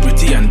 cause it's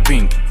pretty and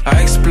pink.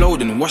 I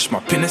explode and wash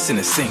my penis in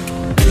the sink.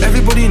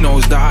 Everybody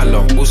knows that I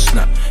love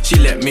usna. She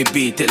let me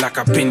beat it like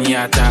a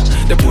piñata.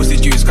 The pussy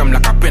juice come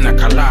like a pina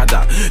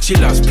colada. She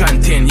loves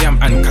plantain, yam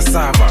and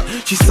cassava.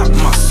 She sucked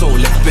my soul,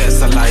 left bare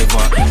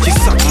saliva. She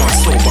sucked my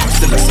soul, but I'm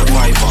still a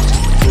survivor.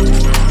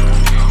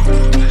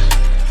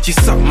 She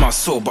sucked my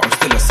soul, but I'm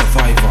still a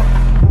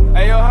survivor.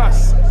 Hey yo,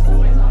 Huss,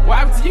 what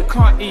happened to you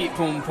can't eat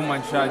pum pum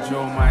and try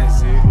Joe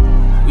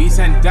Mizey? We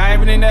sent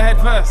diving in the head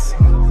first?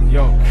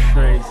 Yo,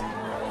 crazy.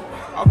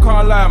 I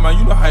can't lie, man.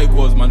 You know how it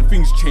goes, man.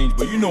 Things change,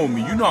 but you know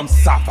me. You know I'm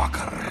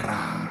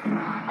Safakara.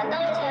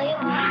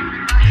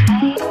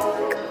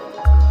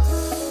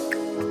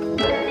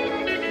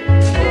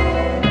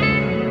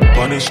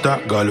 Punish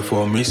that girl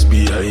for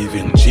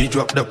misbehaving. She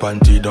dropped the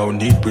panty, don't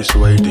need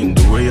persuading.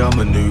 The way I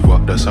maneuver,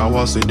 that's how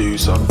I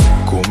seduce her.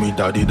 Call me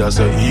daddy, that's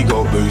an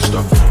ego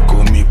booster.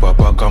 Call me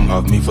papa, come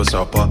have me for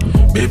supper.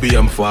 Baby,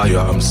 I'm fire,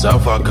 I'm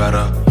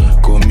Safakara.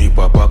 Call me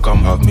papa,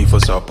 come have me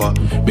for supper.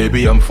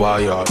 Baby, I'm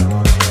fire.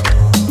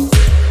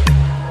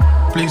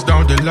 Please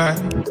don't delay.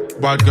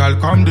 Bad girl,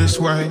 come this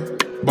way.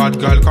 Bad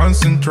girl,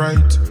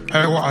 concentrate.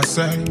 Hey, what I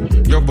say?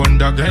 Your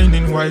bunda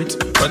gaining weight,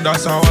 but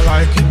that's how I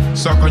like it.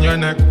 Suck on your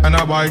neck and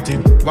I bite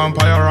it.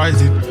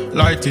 Vampirize it,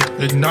 light it,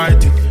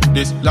 ignite it.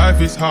 This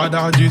life is hard,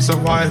 how do you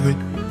survive it?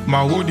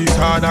 My wood is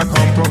hard, I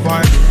can't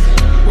provide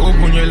it.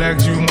 Open your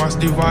legs, you must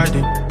divide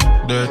it.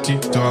 Dirty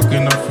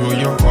talking, I feel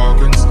your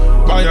organs.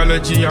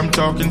 Biology, I'm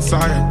talking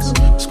science.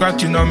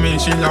 Scratching on me,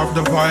 she love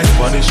the vibe.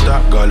 Punish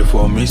that girl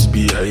for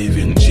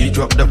misbehaving. She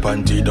dropped the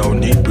panty, don't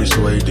need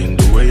persuading.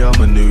 The way I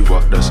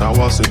maneuver, that's how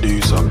I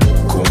seduce her.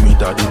 Call me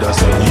daddy,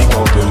 that's an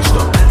ego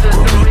booster.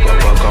 Call me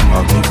papa, come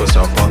have me for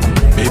supper.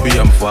 Baby,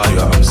 I'm fire,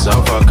 I'm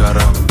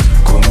Safakara.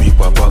 Call me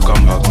papa,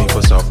 come have me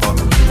for supper.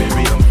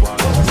 Baby, I'm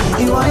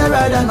fire. You wanna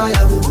ride on my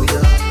abuya?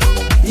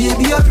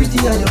 Baby, you're pretty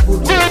and you're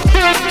good.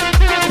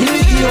 We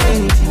give you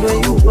anything when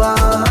you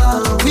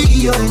want. We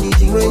give you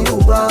anything when you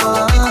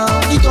want.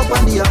 Get up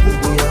on the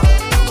abuya.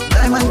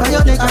 Diamond by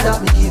your neck, and that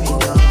me giving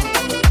you.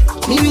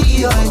 We give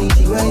you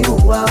anything when you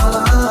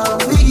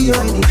want. We give you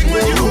anything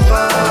when you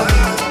want.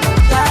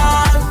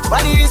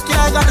 Body risky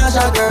like a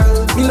Nasha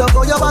girl. Me love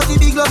how your body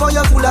big, love how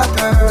you full of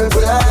curves.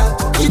 Yeah.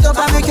 Get up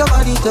and make your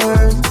body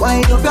turn.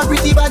 Wind up your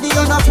pretty body,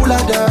 you're not full of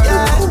dirt.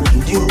 Yeah.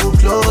 Hold you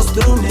close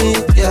to me,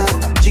 yeah.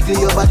 Jiggle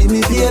your body, me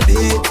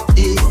baby.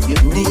 If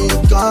you need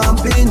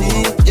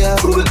company, yeah.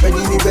 Ready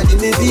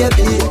me,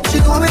 baby.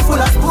 She know me full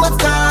of sports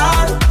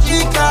car.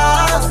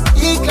 G-class,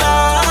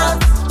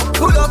 E-class.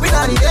 Pull up in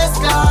the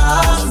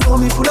S-class. She know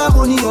me full of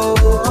money, oh.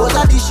 What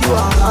a dish you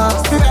are.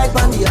 Right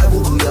on the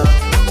abuya.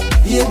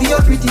 Baby,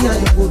 you're pretty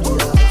and you're good,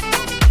 yeah.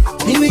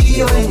 Me, we give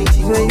you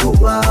anything when you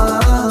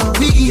want.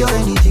 We give you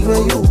anything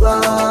when you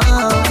want.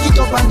 Get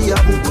up on the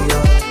abuya.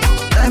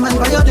 Diamond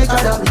by your neck,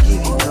 that we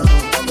giving you.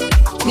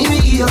 Me, we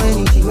give you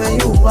anything when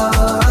you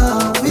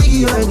want. We give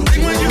you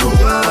anything when you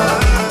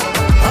want.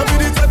 I'll be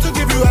the type to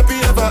give you happy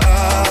ever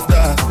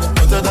after.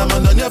 Put a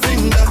diamond on your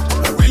finger.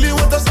 I really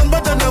want a son,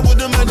 but then I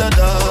wouldn't mind a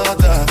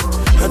daughter.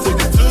 I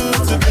take the two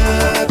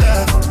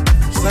together.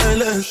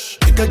 Silence,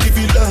 I can give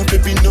you love,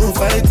 baby, no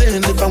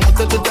fighting. If I want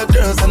to the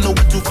girls, I know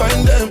where to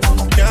find them.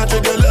 Can't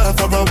trade your love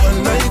for a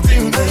one night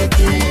thing,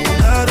 baby.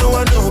 I don't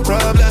want no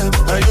problem.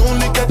 I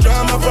only get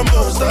drama from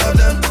most of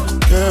them.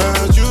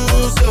 Girl, you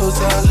so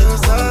solid.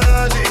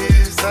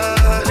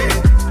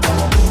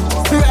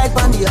 Right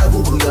on the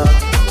abuya.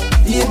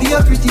 Baby,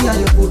 you're pretty and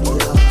you're good,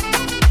 yeah.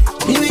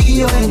 Me, we give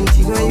you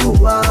anything when you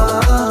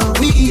want.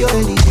 We give you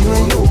anything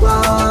when you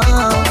want.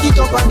 Get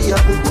up on the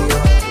abuya.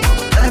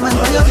 Diamond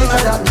by your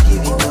finger that we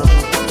giving you.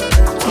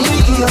 Me, we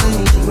give you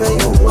anything when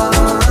you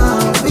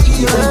want. We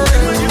give you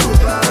anything when you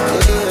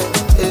want.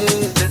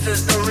 This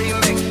is the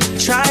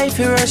remix. Try if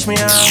you rush me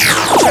off.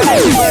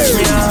 Try if you rush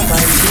me off.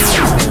 I see.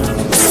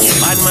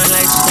 Bad man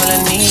likes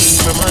colony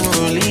from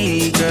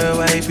unruly.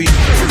 Girl, why be?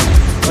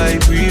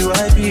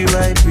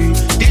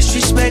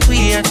 Disrespect we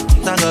ain't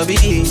not gonna be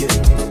here.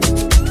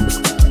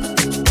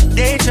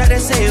 They try to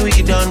say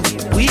we done,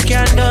 we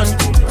can't done.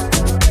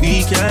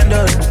 We can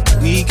done,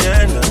 we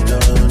cannot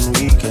done,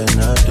 we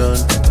cannot done.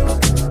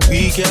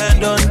 We can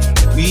done,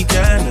 we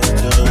cannot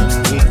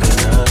done, we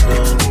cannot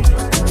done.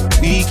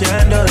 We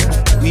can done,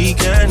 we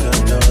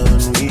cannot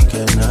done, we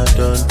cannot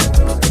done.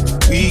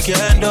 We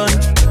can done,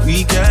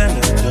 we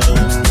cannot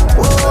done.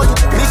 Oh,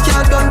 we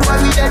can't done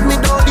why we dead, me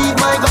don't need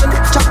my gun.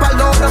 Chop all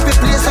down up a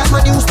place like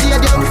my new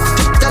stadium.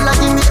 Tell her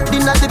give me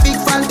dinner the big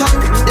phantom.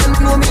 Them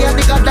know me and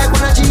the God like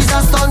when a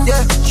Jesus done.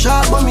 Yeah,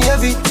 sharp but me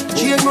heavy.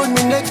 Chain round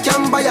me neck,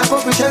 can buy a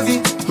couple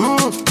Chevy.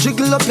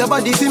 Jiggle up your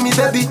body for me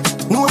baby.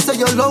 No say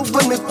you love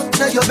when me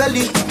at your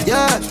belly.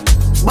 Yeah,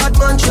 bad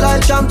man chill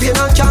like champion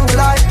and jungle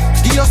like.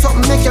 Give you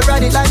something make you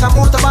ride it like a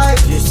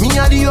motorbike. Me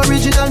are the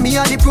original, me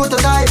are the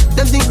prototype.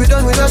 Them think we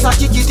done with us, I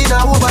kick it in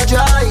a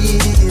overdrive.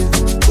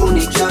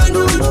 Only can't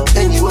do no.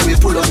 Anywhere we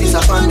pull up is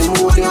a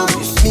pandemonium.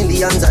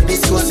 Millions are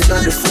discussing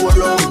on the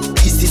forum.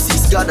 This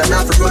 66 God and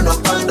I run up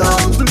and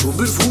down.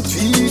 Double foot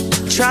feet.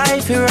 Try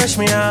if you rush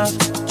me off,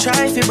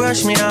 try if you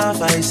brush me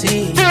off, I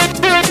see. Bad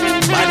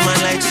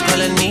man likes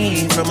calling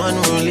me from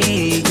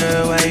unruly.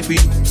 Girl, why be?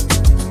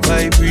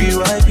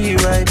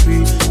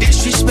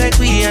 Disrespect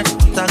we at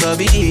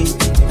Tagabi.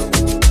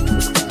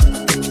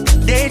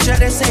 They try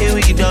to say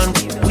we done,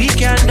 we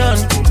can done.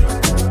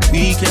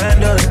 We can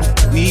done,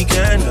 we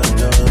can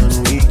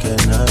done, we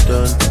cannot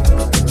done.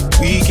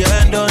 We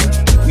can done,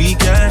 we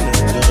can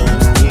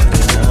done, we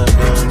cannot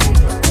done.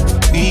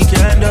 We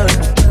can done,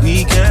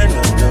 we can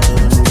done,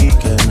 we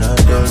cannot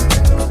done.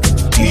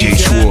 DJ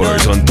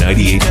Schwaz on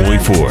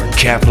 98.4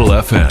 Capital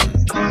FM.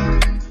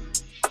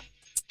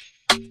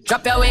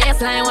 Drop your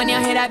waistline when you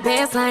hit that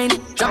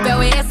baseline. Drop your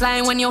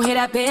waistline when you hit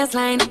that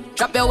baseline.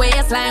 Drop your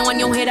waistline when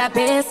you hit that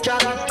bass.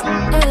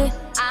 Hey.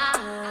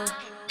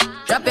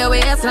 Drop your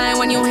waistline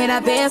when you hit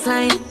that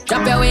baseline.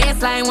 Drop your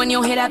waistline when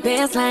you hit that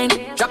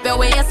baseline. Drop your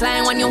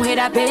waistline when you hit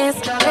that bass.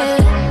 Hey.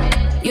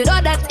 You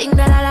know that thing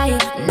that I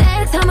like.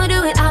 Next time I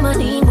do it, I'ma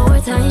need more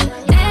time.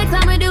 Next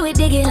time I do it,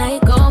 dig it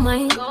like gold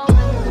mine.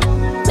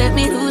 Let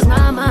me lose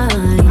my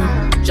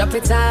mind. Drop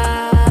it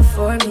off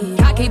for me.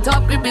 Cocky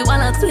top, grip me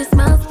while I twist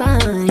my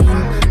spine.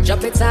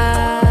 Drop it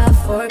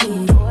off for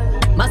me.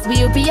 Must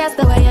be UPS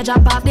the way you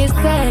drop off this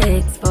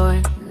sex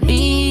for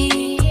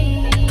me.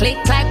 Click,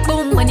 clack,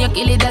 boom, when you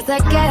kill it, that's a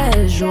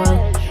casual.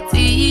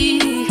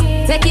 See,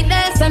 take it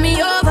there, send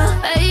me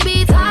over.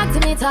 Baby,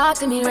 talk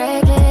to me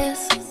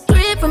reckless.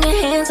 Grip from your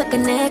hands like a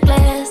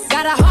necklace.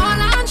 Got a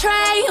whole on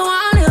tray,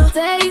 one little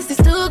taste.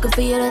 It's too good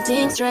for you to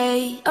think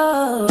straight.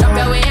 Oh, drop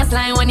your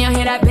waistline when you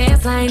hit that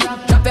baseline.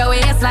 Drop your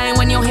waistline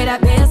when you hit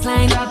that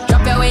baseline.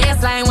 Drop your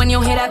waistline when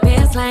you hit that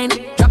baseline.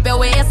 Drop your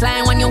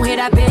waistline when you hit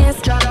that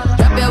bass.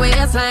 Drop your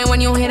waistline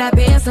when you hit that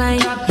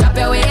baseline. Drop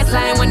your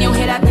waistline when you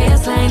hit that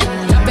baseline.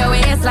 Drop your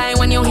waistline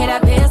when you hit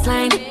that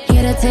baseline.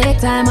 Here to take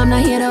time, I'm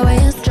not here to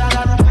waste.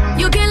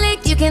 You can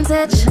lick, you can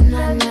touch.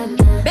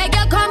 Beg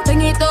you come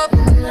bring it up.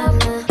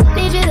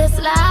 Need you to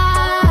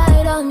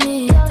slide on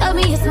me. Tell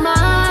me it's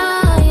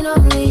mine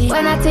only.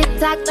 When I tick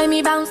tock, let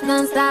me bounce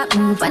non-stop.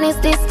 When it's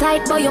this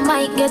tight, boy, you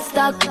might get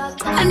stuck.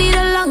 I need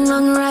a long,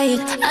 long ride.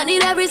 I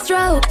need every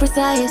stroke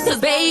precise. Cause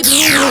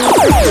baby,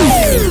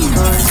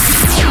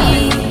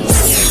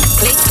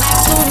 click,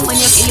 clack, boom. When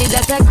you feel it,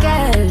 that's a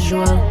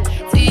casual.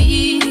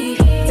 See,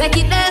 take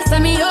it there,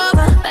 send me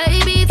over.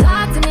 Baby,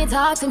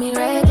 talk to me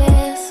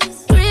reckless.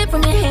 Grip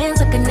from your hands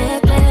like a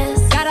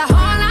necklace. Got a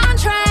whole on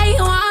tray,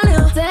 one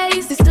little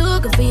taste. It's too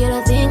good for you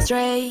to think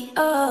straight.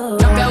 Oh,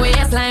 drop your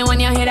waistline when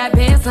you hit that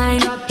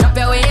baseline. Drop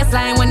your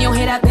waistline when you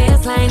hit that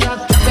baseline.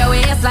 Drop your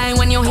waistline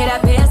when you hit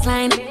that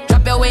baseline.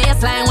 Drop your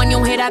waistline when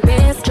you hit that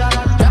bass.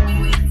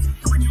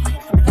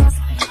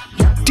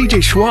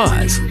 DJ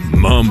Schwaz,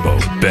 Mambo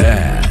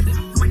Bad.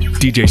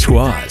 DJ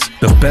Schwaz,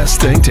 the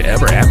best thing to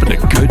ever happen to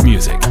good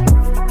music.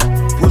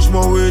 Push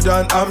my way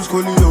down, I'm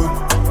schooling you.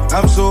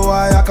 I'm so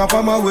high, I can't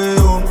find my way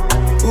home.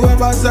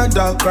 Whoever said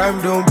that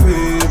crime don't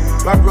pay.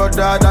 My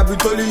brother, that be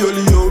totally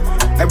yo.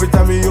 Every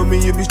time you hear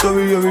me, you be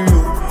story yo.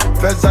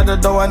 First I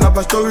don't want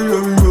a story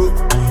yo.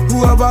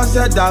 Whoever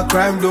said that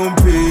crime don't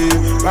pay.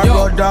 My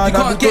brother, you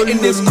can't get in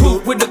this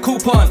coupe with the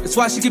coupon. That's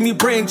why she give me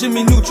brain,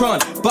 Jimmy Neutron.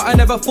 But I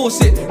never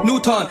force it,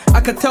 Newton.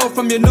 I could tell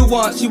from your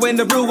nuance, you ain't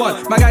the real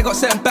one. My guy got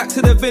sent back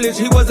to the village,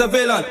 he was a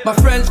villain. My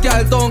French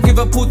gal don't give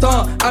a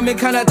putain. I'm in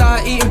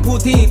Canada eating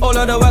poutine. All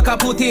of the work I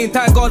put in,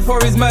 thank God for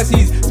his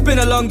mercies. It's been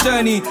a long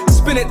journey,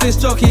 spin it this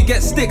jockey.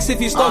 Get sticks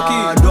if you stocky.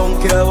 I don't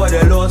care what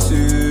they lost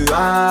you.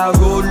 I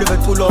road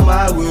living too long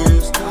my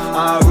waist.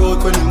 I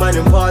rode 20 man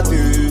in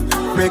party.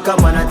 Make a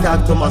man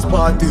attack to my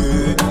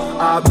party.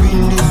 I've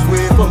been this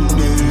way from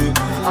day.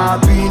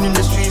 I've been in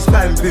the streets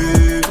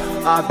camping.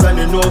 I've done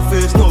it no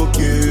face, no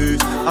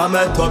case. I'm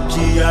a top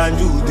G and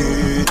you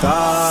did.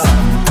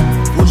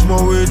 Push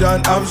my way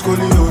down, I'm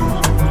schooling you.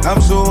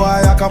 I'm so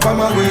high, I can't find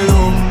my way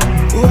home.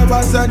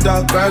 Whoever said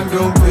that crime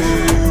don't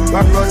pay.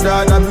 My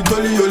brother, that be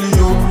totally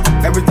yo.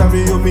 Every time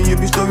you hear me, you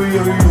be story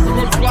yo.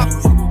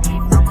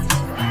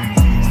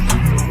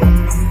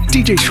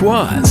 DJ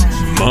Schwaz,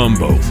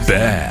 Mambo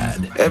Bad.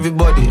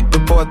 Everybody,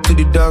 report to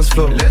the dance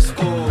floor. Let's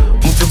go.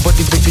 Move your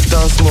body, baby,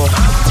 dance more.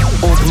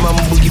 Old man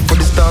boogie for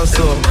this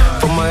dancer.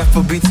 From my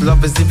Afrobeat,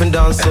 love is even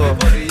dancer.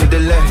 To the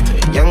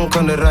left, young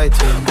on the right.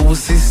 Oh,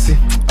 sissy,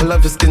 I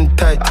love your skin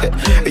tight.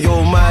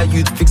 Yo, my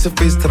youth, fix your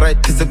face right.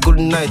 It's a good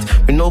night.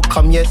 We no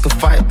come here to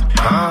fight.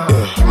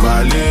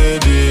 My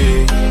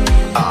lady.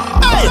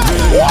 My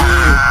lady.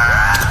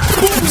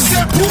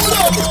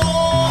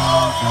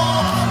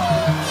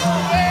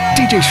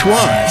 DJ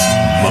Schwaz,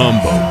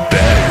 Mambo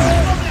Bad.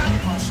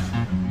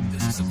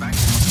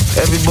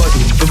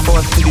 Everybody,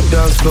 report to the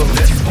dance floor.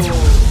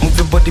 Move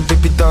your body,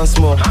 baby, dance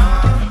more.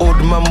 Old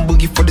man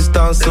boogie for this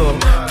dancer.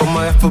 From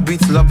my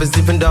Afrobeat, love is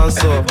even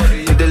dancer.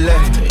 To the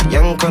left,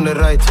 young on the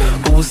right.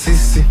 Oh,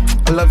 sissy,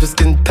 I love your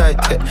skin tight.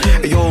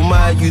 Yo,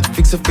 my youth,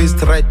 fix your face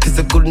right. It's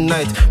a good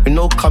night. We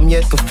no come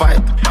here to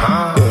fight.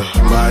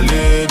 My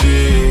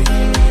lady,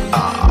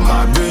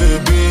 my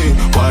baby.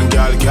 One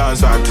girl can't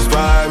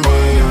satisfy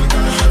me.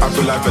 I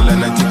feel like a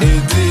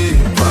 1980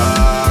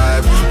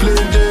 vibe.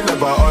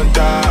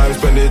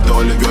 it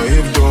all if your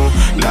hip don't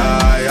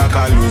lie. I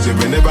can't lose if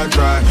we never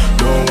try.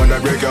 Don't wanna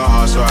break your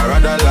heart, so I'd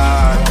rather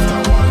lie.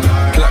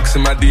 Plaques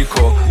in my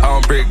deco. I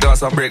don't break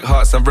dance, I break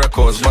hearts and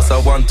records. Bust a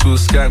 1-2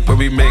 skank where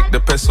we make the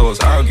pesos.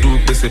 I don't do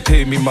this, it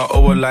pay me my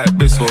hour like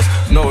whistles.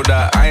 Know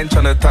that I ain't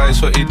tryna tie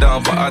shorty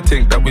down, but I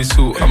think that we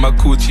suit. I'm a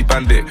coochie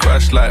bandit,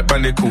 crash like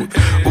bandicoot.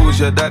 Who's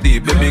your daddy?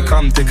 Baby,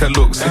 come take a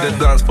look. See the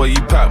dance for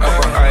you pack,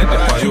 but I ain't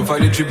J'ai au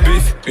valet du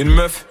bif, une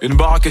meuf, une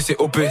baraque et c'est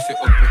OP.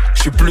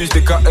 J'suis plus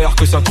DKR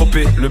que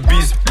Saint-Tropez. Le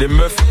bise, les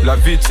meufs, la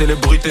vie de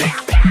célébrité.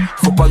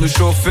 Faut pas nous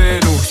chauffer,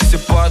 nous, si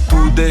c'est pas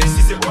today.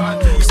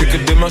 C'est que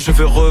demain je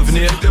vais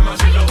revenir.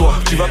 Toi,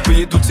 tu vas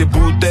payer toutes ces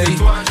bouteilles.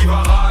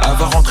 Elle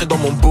va rentrer dans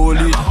mon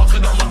bolide.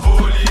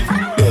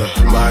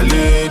 My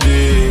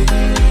lady,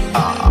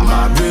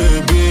 my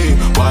baby.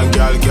 One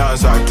girl can't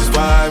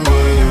satisfy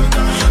me.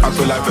 I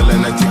feel like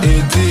feeling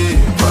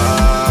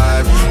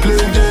 1985.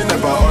 Playing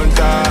never on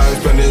time.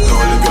 Spend it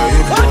all if your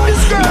hip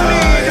don't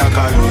lie. I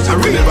can't lose it,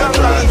 really never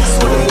try.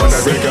 Don't wanna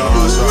break your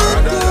heart, so I'd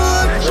rather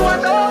lie. She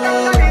want all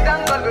gangali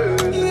gangali.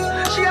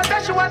 She a say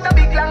she want a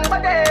big long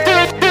body.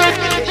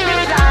 She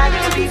would like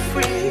to be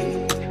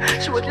free.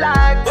 She would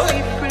like to be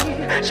free.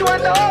 She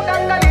want all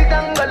gangali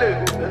gangali.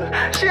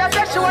 She a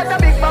say she want a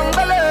big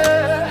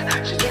bungalow.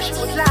 She said she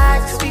would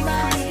like to be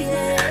free.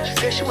 She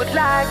said she would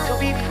like to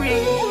be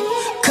free.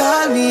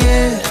 Call me,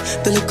 yeah.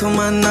 The little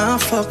man now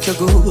fuck you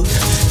good.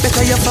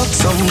 Better you fuck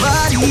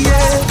somebody,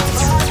 yeah.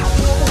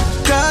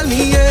 Call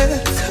me, yeah.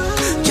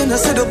 You know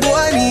say the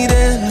boy need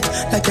it.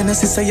 Like you know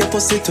say your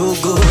pussy too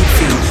good.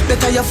 Feel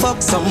better you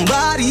fuck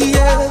somebody,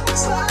 yeah.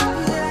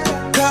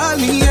 Call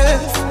me, yeah.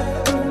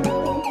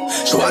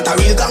 She want a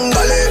real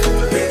gangali.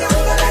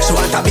 She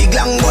want a big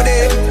long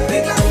body.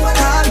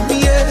 Call me,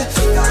 yeah.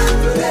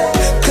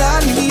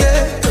 Call me,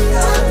 yeah.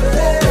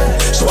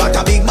 She want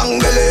a big bang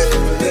belly.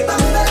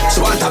 She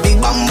want a big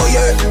bamboo,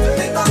 yeah.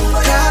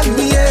 Call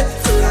me, yeah.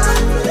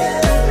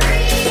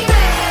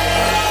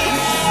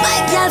 My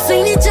girl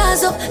fling the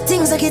jazz up,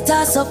 things like it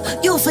toss up.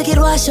 You forget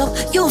wash up,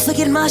 you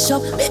forget mash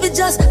up. Baby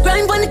just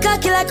grind on the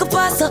cocky like a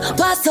pasta.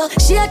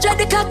 She a dread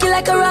the cocky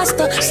like a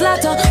rasta.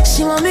 Slaughter,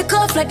 she want me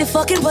cuff like the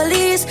fucking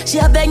police. She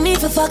a beg me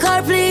for fuck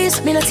her please.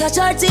 Me not touch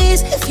her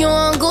teeth. If you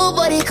want go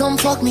buddy come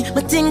fuck me.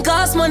 But thing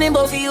cost money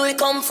but for you it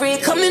come free.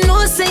 Come in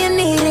no say you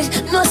need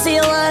it, no say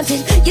you want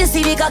it. You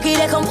see the cocky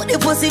they come put the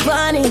pussy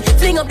on it.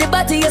 Fling up the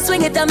body you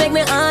swing it and make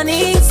me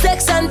honey.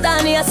 Sex and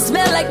tiny I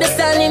smell like the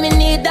sunny. Me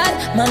need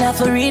that, man I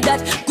for read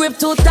that. Grip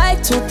too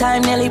tight, 2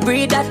 times nearly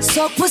breathe that.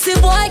 Suck pussy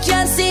boy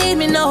can't see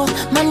me now.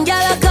 Man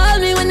gala call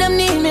me when them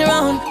need me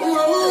round.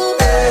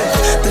 Hey,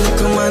 the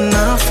little man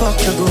now fuck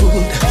you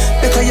good.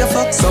 Better you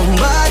fuck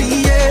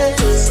somebody, yeah.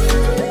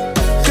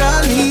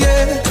 Call me,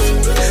 yeah.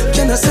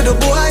 Can I say the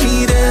boy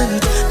need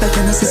it? Like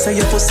can I say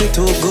your pussy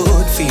too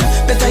good? Feel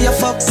better you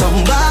fuck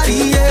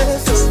somebody, yeah.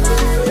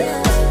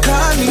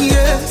 Call me,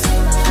 yeah.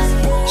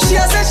 She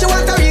a say she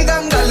want a big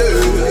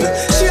gangaloo.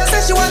 She a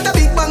say she want a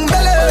big bang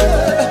belly.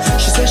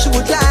 She say she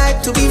would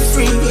like to be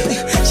free.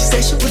 She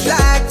say she would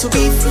like to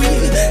be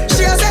free.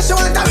 She a say she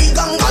want a big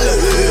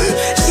gangaloo.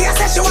 She a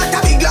say she want a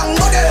big long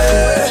body.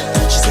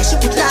 She say she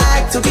would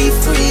like to be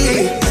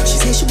free. She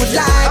say she would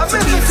like to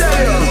be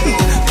free.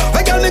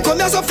 I girl me come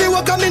here so fi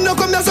walk and me no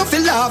come here so fi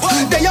laugh.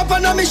 They up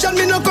on a mission,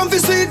 me no come fi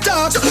sweet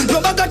talks. No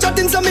bag of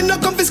chatting so me no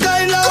come fi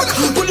skylark.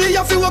 Pulling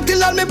you fi walk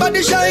till all me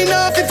body shine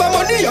off. If I'm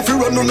money you fi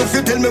run no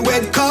fi tell me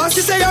where it cost.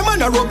 She say your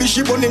man a rubbish,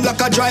 she burn him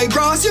like a dry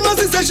grass. You know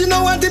she say she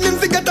no want him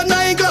fi get a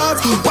night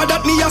glass. What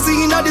that me a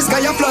see inna the sky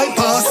a fly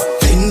past.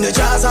 Fling the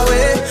jazz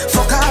away,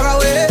 fuck her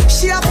away.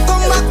 She have to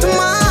come back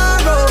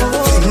tomorrow.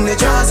 Fling the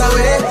jazz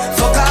away,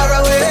 fuck her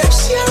away.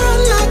 She run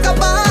like a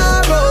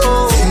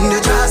barrow. Fling the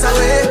jazz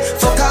away,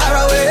 fuck her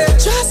away.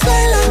 Just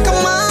play like a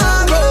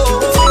marrow.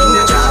 Fling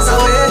the jazz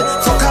away,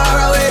 fuck her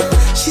away.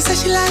 She said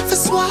she like for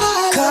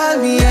swag. Call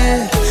me,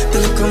 yeah. The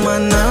little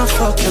man now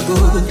fuck you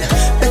good.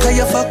 Better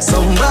you fuck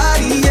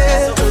somebody,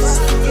 yeah.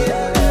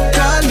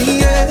 Call me,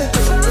 yeah.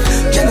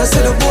 Can I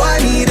say the boy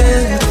need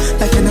it?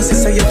 Like can I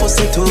say your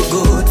pussy too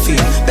good?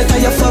 Feel better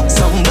you fuck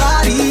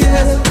somebody,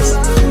 yeah.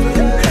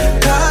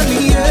 Call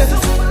me, yeah.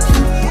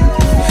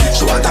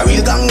 She want a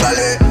real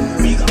gangali.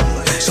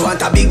 She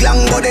want a big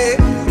long body.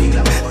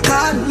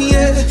 Call me,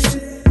 yeah.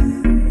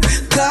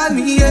 Call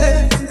me,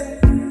 yeah.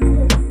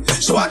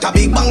 She want a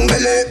big bang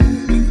belly.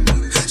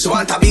 She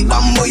want a big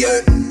bamboo,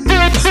 yeah.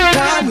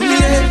 Call me,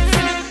 yeah.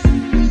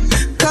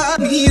 Call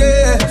me,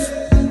 yeah.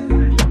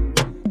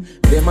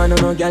 Them man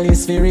no girl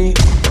is free.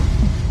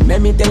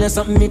 Let me tell you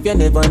something if you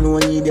never know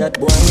idiot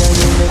boy and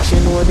you make she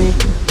know me.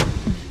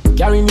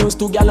 Carry news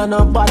to gal on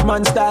a bad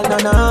man style,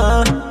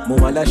 na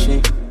Mama la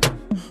shake.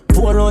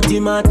 Pour out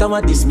him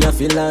automatis, me a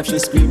feel laugh. She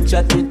scream,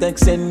 chat me,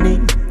 text, send me.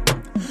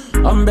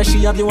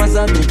 She have you as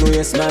a big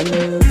waist man.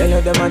 Tell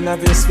you the man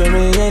have his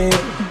spirit, yeah.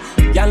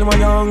 Girl, my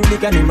young, they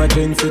can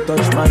imagine if you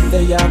touch man,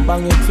 they are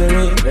bang it for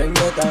it. Then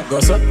go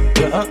so,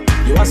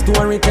 you a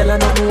storyteller,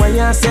 nothing what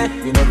you say.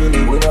 We no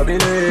believe, we no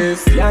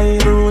believe. You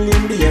ain't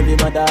ruling the every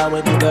mother,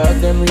 when the dog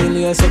them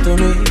really say to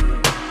me.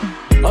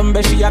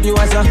 She have you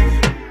as a,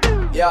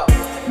 yo.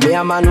 Me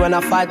a man when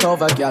I fight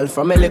over girl.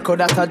 From a liquor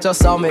that I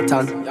just saw me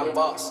turn. Young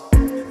boss.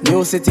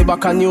 New city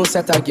back a new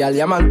set of girl.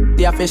 Yeah man,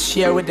 they have to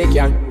share with the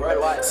gang.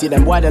 See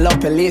them boy they love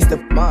police the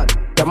mad.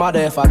 The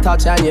mother if I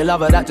touch her and you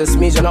love her, that just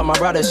means you're not my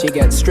brother. She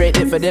get straight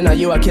it for dinner,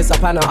 you a kiss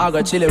up and I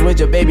go chilling with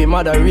your baby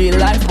mother. Real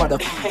life mother.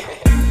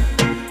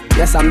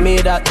 Yes I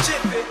made that.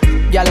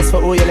 Girl is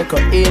for who you little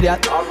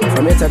idiot.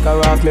 From me take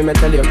her off, me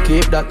tell you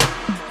keep that.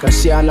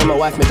 Cause she and my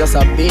wife, me just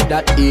a beat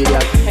that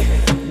idiot.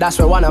 That's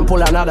where one and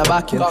pull another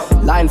back in.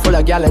 Line full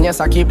of gal and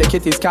yes I keep the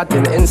kitties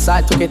catting.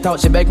 Inside took it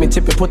out, she begged me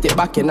tip it, put it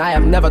back in. I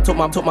have never took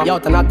my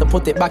out and had to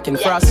put it back in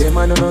first. Say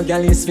man no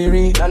gal is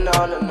free.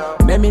 No.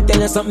 Let me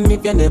tell you something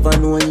if you never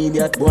know an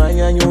idiot boy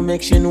and you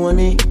make she know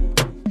me.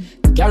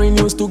 Carry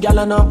news to gal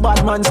and a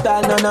bad man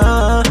style,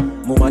 no.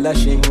 Mama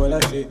lashe.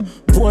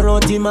 Pour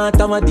out the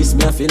matter, what this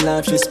me I feel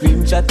like. She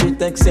screenshot it,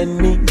 text send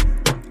me.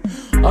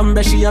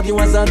 She have you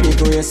as a big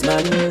waist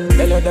man.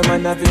 Tell her the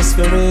man have his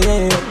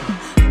spirit.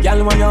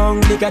 Gal when young,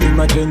 they can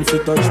imagine if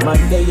you touch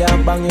man, they a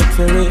bang it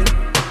for it.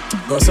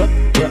 Go so,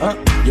 yeah,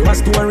 you a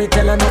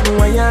storyteller, nothing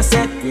what you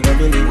said. We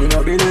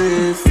no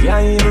believe. Yeah,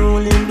 you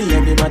ruling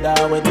baby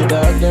mother when the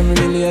dog them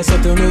really so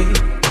to me.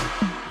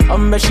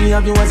 She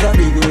have you as a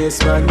big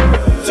waist man.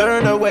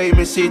 Turn away,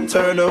 me see,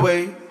 turn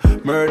away.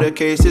 Murder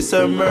case, it's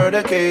a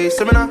murder case.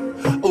 I'm not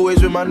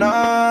always with my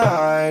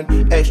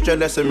 9. Extra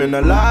lesson in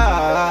a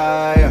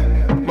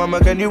lie. Mama,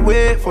 can you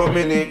wait for a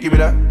minute? Give me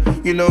that.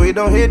 You know you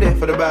don't hit it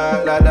for the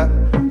back like that.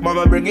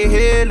 Mama, bring it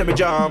here, let me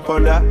jump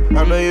on that.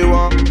 I know you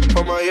want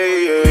for my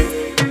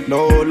yeah.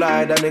 No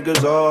lie, that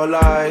niggas all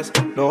lies.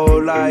 No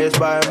lies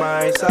by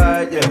my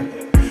side, yeah.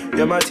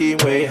 Yeah, my team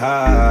way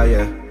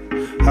higher.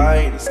 High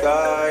in the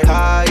sky,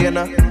 high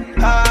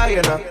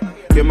enough.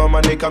 Yeah, my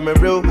money coming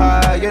real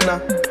high, you know.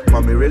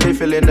 Mommy really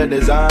feeling the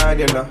design,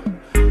 you know.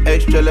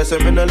 Extra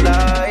lesson in the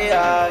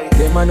lie.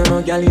 Them man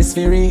no gal is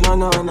free.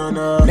 No.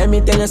 Let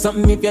me tell you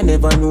something if you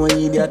never know an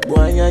idiot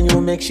boy and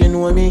you make she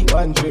know me.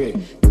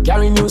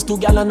 Carry news to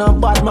gal and a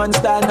bad man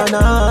style,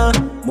 no.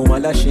 Mama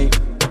lashe.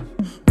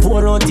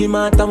 Pour out the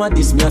matter, what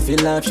this me I feel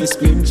like. She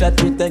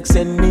screenshot me, text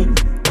send me.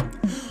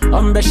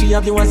 She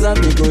have you as a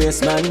big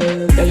waist man.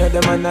 Tell you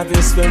the man have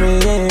his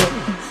spirit.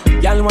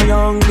 Gal when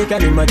young, they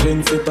can imagine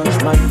if you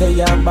touch man, they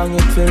a bang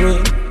it for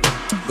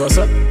it. Go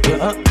so,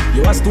 yeah,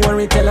 you a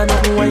storyteller,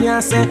 nothing what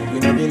you say. You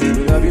no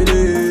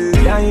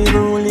believe. Yeah, you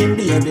ruling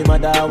baby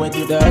mother when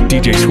you dog.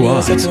 DJ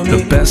Schwaz,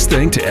 the best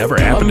thing to ever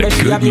happen to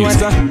good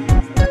music.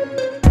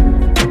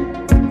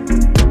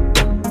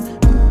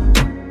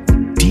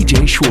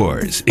 DJ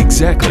Schwaz,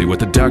 exactly what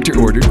the doctor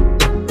ordered.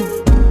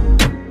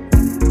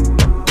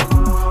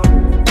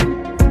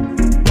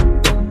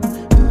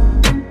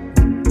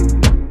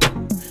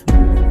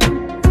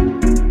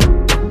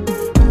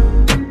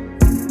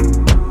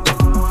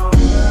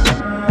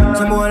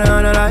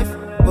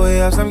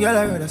 Some girl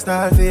I heard a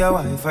style for your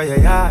wife for your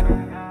yard.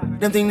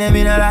 Them think them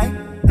in a lie.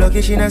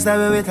 Lucky she not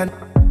stab with and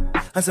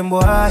some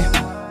boy,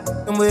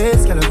 them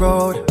ways can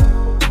road.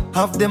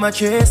 Half them a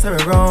chase her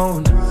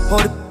around.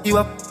 Hold you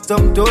up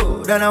some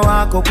toe, then I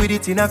walk up with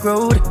it in a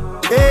crowd.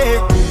 Hey,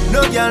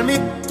 no girl me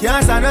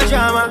can't stand no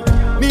drama.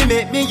 Me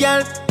make me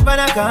girl pan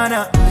a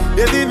corner.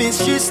 Baby miss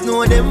she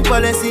know them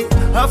policy.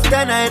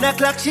 After 9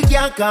 o'clock she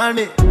can't call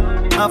me.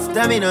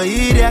 After me no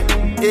idiot,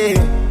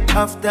 yeah.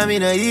 After me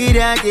no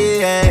idiot,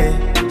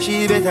 yeah.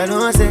 She better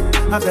know say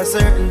after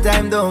certain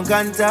time don't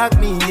contact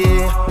me,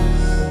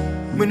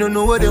 yeah. Me no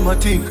know what them a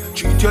think.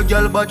 Treat your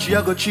girl but she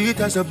a go cheat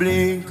as a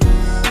blink.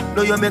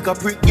 Now you make a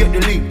prick get the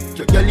link.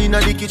 Your girl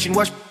inna the kitchen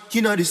wash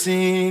inna the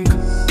sink.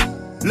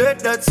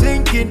 Let that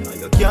sink in.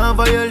 You can't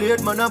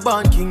violate man a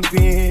band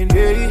kingpin,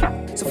 hey.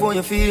 So for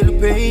you feel the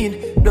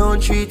pain, don't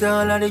treat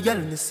all of the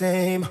girl the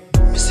same.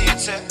 Me see it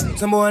say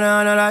some boy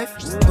on a life.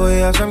 Boy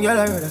have some girl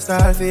I heard a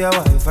style for your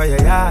wife for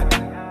your yard.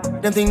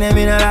 Them think them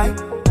in a lie.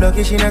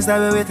 Lucky she not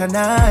stab with a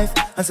knife.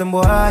 And some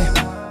boy,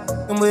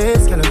 them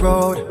ways can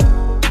road.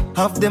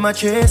 Half them a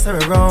chase her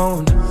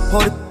around.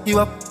 Hold you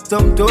up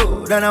some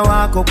toe, then I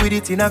walk up with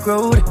it in a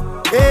crowd.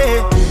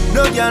 Hey,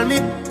 no girl me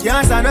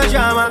can't stand no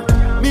drama.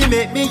 Me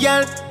make me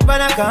girl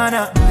pan a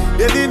corner.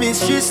 Baby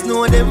miss she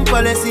know them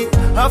policy.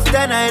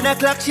 After 9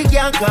 o'clock she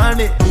can't call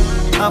me.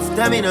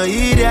 After me no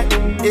idiot,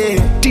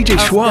 yeah. DJ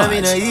Schwaz,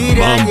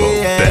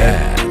 Mambo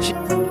Bad.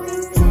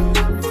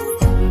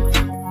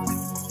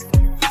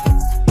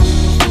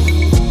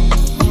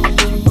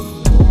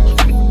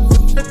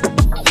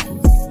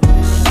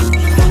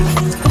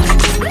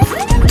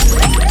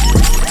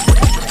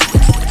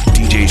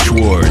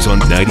 Schwaz on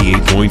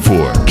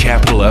 98.4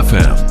 Capital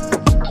FM.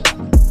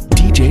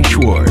 DJ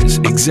Schwaz,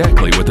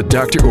 exactly what the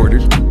doctor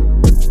ordered.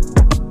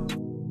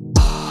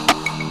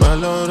 My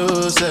Lord,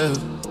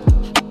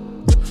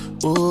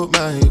 oh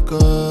my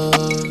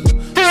God,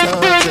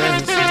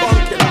 success,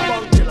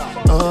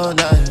 all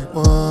I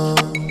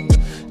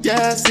want,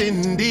 yes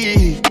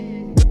indeed.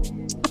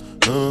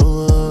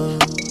 Oh,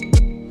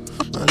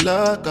 my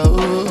luck,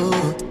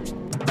 oh,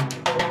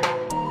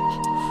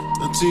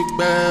 the tick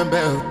bam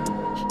bam.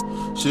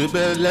 Je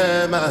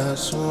belle ma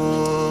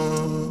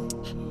son.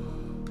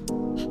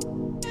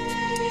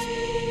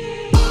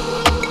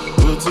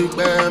 ti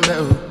pẹ́ mẹ́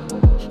o,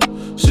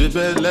 ṣe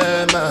bẹ́ẹ̀ lẹ́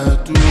máa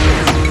dúró.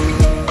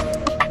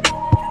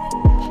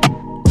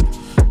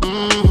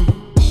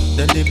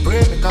 Then they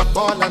pray make a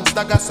ball and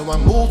stagger, so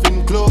I'm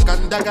moving cloak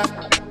and dagger.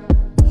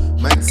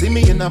 Might see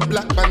me in a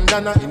black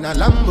bandana, in a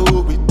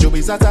Lambo with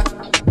Joey Zaza.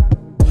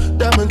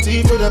 Diamond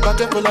teeth with a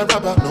bucket full of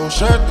rubber, no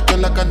shirt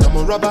looking like a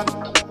number rubber.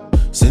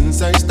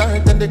 Since I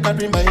started, then they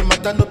carry my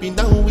matter, no be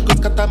now we go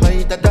scatter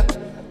my dada.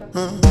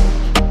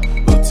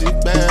 Uti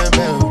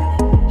bebe,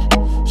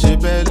 she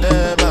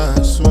bele ma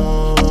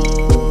son.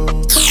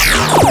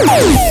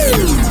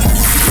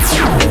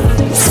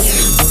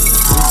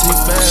 Uti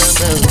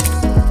bebe,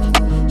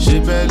 she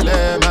bele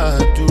ma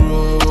duro.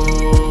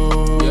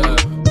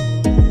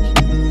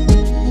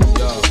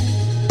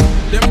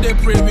 They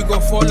pray we go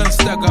fall and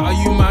stagger. Are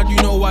you mad? You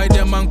know why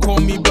them man call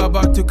me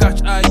Baba? To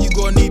catch eye, you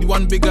gon' need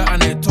one bigger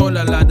and a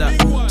taller ladder.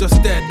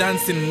 Just there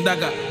dancing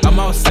dagger. I'm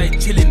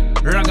outside chilling,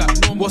 ragga.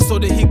 What's all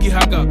the higgy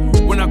hagger?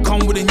 When I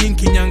come with a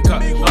yinky yanka,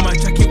 and my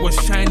jacket was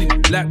shining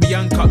like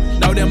Bianca.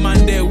 Now them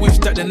man there wish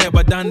that they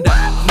never done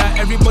that. Now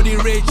everybody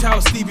rage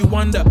out, Stevie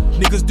Wonder.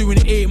 Niggas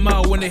doing 8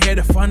 mile when they hear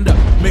the thunder.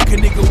 Make a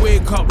nigga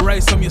wake up,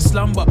 rise from your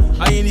slumber.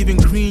 I ain't even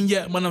green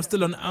yet, man, I'm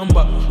still on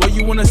amber. Why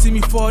you wanna see me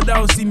fall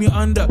down, see me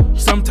under?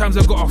 Sometimes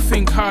I gotta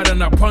think hard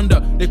and I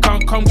ponder. They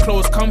can't come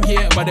close, come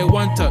here, but they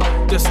want to.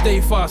 Just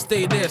stay far,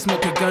 stay there,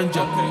 smoke a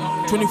ganja.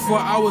 24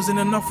 hours in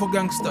enough for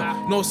gangster.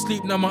 No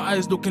sleep, now my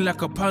eyes looking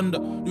like a panda.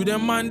 Do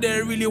them man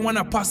there really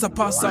wanna passa?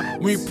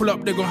 When we pull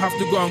up, they gon' have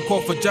to go and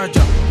call for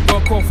Jaja. Go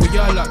call for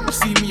Yala, you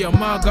see me a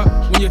maga.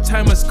 When your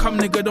time has come,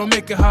 nigga, don't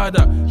make it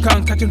harder.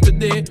 Can't catch him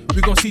today,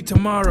 we gon' see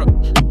tomorrow.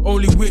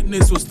 Only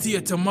witness was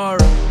Tia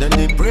tomorrow. Then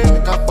they pray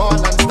make a ball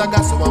and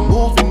stagger, so I'm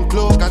moving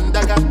cloak and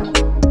dagger.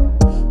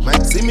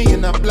 Might see me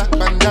in a black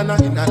bandana,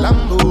 in a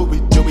Lambo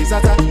with Joey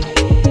Zaza.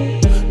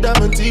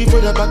 Diamond teeth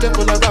with a bucket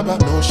full of rubber,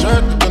 no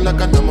shirt looking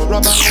like a number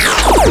rubber.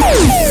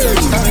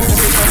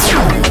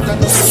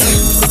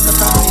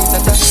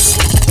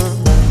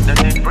 Then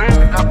they pray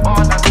make a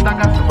ball and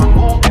stagger, so I'm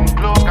moving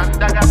cloak and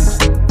dagger.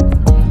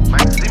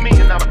 Might see me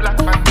in a black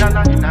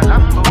bandana, in a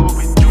Lambo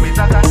with Joey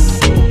Zaza.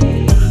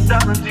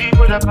 Diamond teeth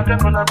with a bucket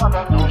full of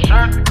rubber, no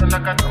shirt looking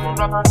like a number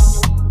rubber.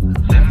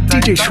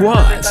 DJ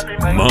Schwaz,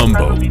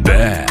 Mambo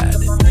Bad.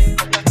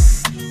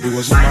 It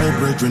wasn't my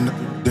brethren,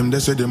 them they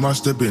said they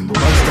must have been. Man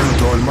stand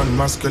tall, man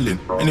masculine.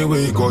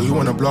 Anyway you go, you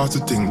wanna blast the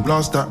thing,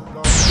 blast that.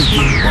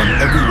 Picking on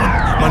everyone,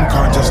 man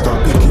can't just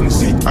stop picking.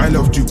 See, I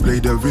love to play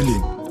the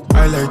villain.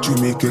 I like to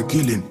make a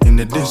killing in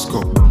the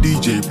disco.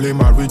 DJ play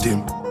my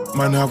rhythm.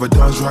 Man have a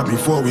dance right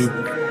before we.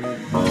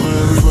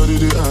 Everybody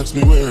they ask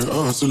me where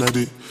hustle I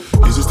did.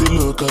 Is it still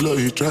local or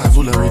you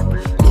travel away?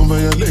 Don't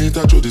violate,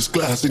 I throw this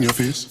glass in your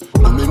face.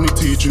 Don't make me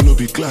teach you no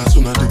be class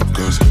when I did.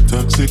 Cause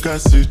toxic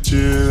acid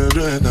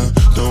children,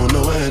 don't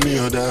know any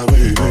other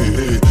way.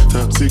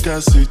 Toxic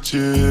acid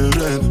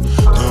children,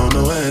 don't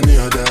know any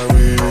other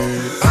way.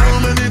 How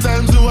many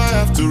times do I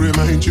have to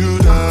remind you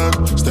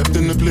that? Stepped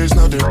in the place,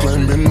 now they're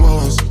climbing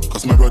walls.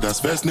 Cause my brother's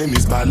first name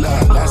is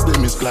Bala, last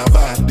name is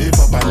Clava. They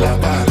for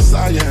Balaba,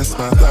 science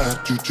matter,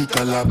 Chuchu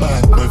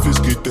Calabar. My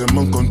fist get them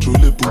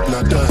uncontrollable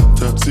bladder.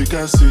 Toxic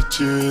acid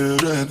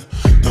children,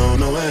 don't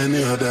know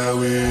any other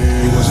way.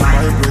 It wasn't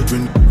my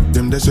brethren,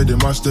 them they said they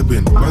must have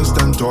been. Man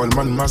stand tall,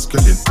 man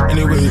masculine.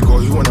 Anyway you go,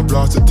 you wanna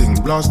blast the thing,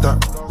 blast that.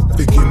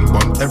 Picking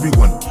on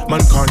everyone,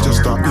 man can't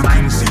just stop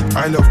picking. See,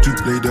 I love to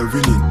play the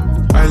villain.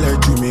 I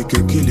like to make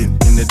a killing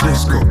in the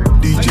disco.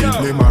 DJ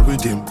play my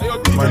rhythm.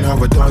 Man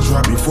have a dance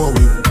right before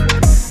we.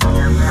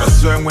 I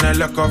swear when I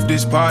lock off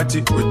this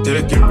party, we're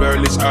taking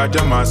Burley's out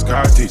of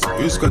Mascatis.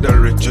 Who's got the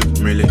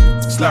Richard Millie?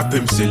 Slap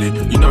him silly,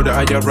 you know the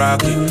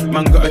hierarchy.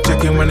 Man gotta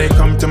check him when they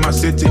come to my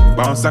city.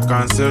 Bounce, I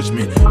can't search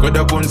me. Got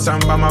the gun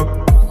samba my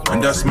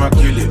and that's my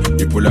killing.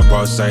 You pull up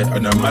outside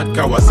on a mad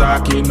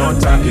Kawasaki, no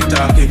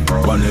talkie.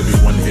 One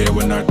everyone here,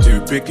 we're not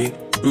too picky.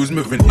 Who's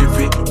moving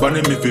iffy, burn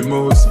him if he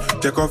moves.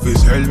 Take off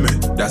his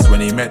helmet, that's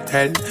when he met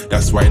hell.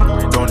 That's why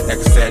don't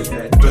excel,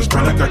 just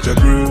tryna catch a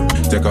groove.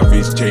 Take off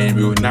his chain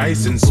real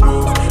nice and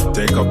smooth.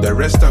 Take off the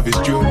rest of his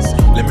jewels.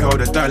 Let me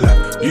hold the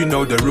dollar, you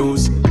know the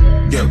rules.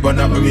 Get burn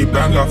up with me,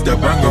 bang off the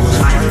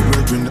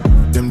brethren,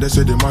 them they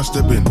said they must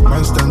have been.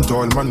 Man stand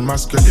tall, man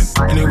masculine.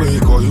 Anyway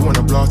you go, you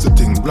wanna blast the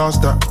thing,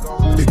 blast that.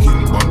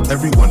 Picking on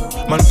everyone,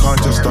 man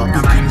can't just stop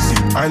picking. See,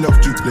 I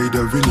love to play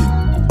the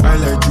villain. I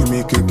like to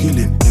make a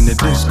killing in the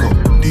disco.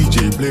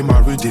 DJ play my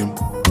rhythm.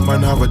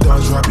 Man have a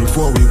dance right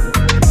before we.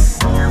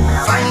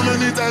 How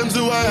many times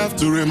do I have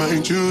to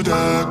remind you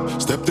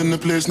that? Stepped in the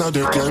place, now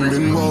they're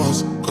climbing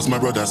walls. Cause my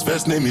brother's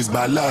first name is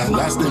Bala,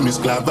 last name is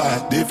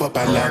Clava. They for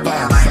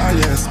Palaba,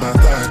 science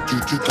matter,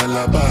 Chuchu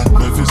Calabar.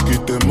 My fist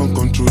get them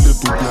uncontrollable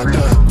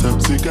bladder.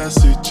 Toxic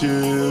acid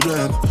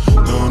children,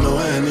 don't know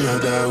any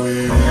other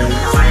way.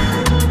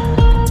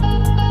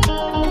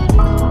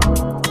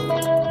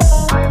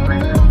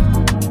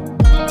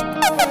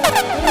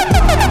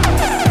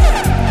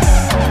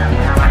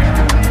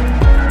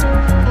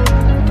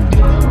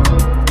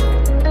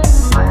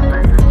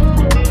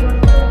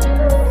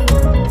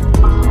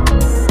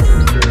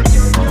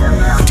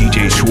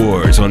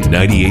 Schwaz on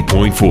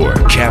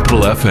 98.4 Capital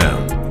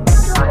FM.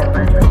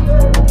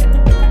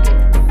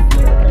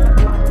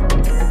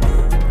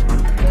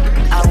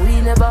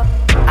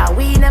 Are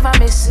we never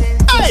miss? Hey!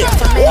 We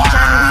never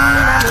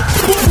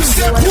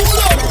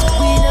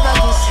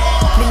kiss.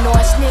 Me know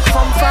a snake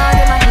from far,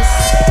 them a hiss.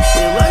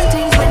 We run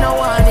things with no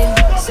warning.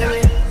 So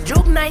we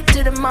juke night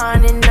to the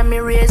morning. And me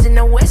raising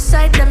the west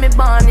side, and me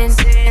burning.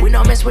 We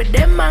no mess with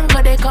them man,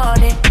 cause they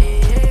corny.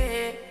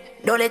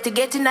 Don't let it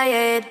get in our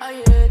head.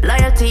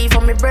 Loyalty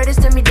from me brothers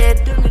to me dead.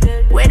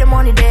 Where the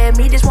money there,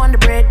 me just want the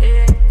bread.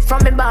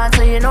 From me band,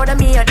 so you know that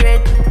me a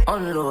dread.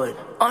 Unload,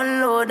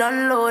 unload,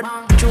 unload.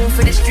 Tune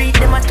for the street,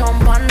 them a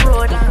thump on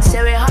road.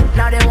 Say we hot,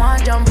 now they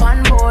want jump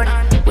on board.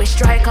 We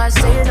strikers,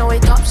 so you know we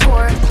top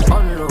score.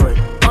 Unload,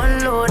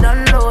 unload,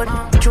 unload.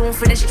 Tune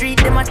for the street,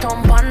 them a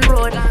thump on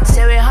road.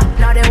 Say we hot,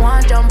 now they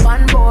want jump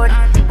on board.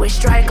 We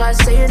strikers,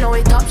 so you know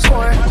we top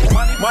score.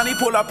 Money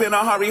pull up in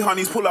a hurry,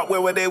 honeys pull up. Where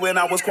were they when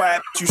I was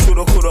quiet? You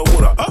shoulda, coulda,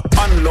 woulda.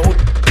 Unload.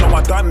 No,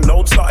 I done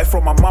load. Started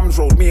from my mum's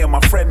road, me and my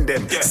friend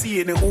them.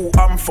 Seeing it all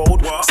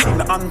unfold. Seen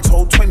the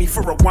untold, 20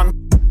 for a one.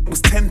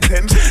 Was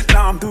 10-10.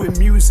 Now I'm doing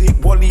music,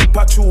 Wally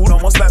Patrol.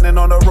 Almost landing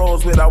on the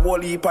roads with a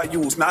Wally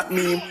Payus, not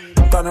me.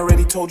 Done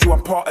already told you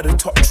I'm part of the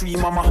top 3,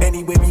 mama.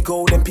 Anywhere we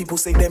go, then people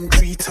say them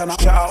 3 turn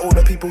up. Shout out all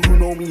the people who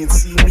know me and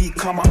see me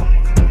come up.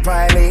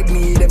 Violate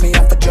me, then me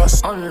have to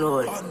just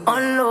unload,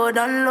 unload,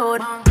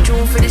 unload.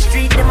 Tune for the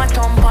street, them a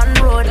thump on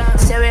road.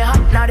 Say we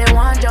hot, now they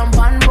want jump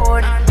on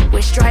board.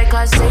 We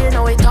strikers, say you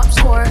know we top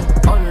score.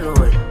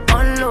 Unload,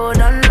 unload,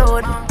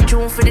 unload.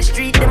 Tune for the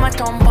street, them a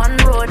thump on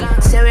road.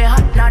 Say we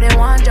hot, now they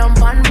want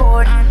jump on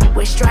board.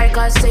 We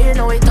strikers, say you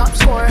know we top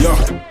score.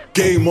 Yeah.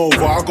 Game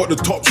over, I got the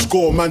top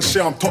score. Man,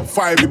 say I'm top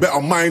 5, you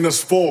better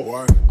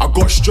 -4. I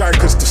got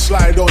strikers to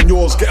slide on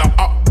yours, get them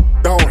up,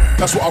 down.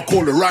 That's what I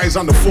call the rise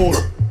and the fall.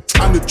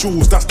 And the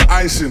jewels, that's the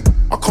icing.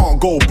 I can't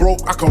go broke,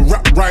 I can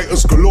rap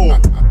writers galore.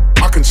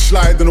 I can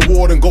slide in the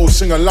ward and go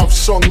sing a love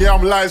song. Yeah,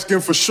 I'm light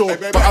skin for sure,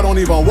 but I don't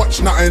even watch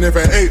nothing if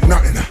it ain't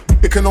nothing.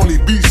 It can only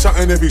be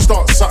something if you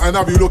start something.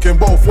 I be looking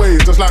both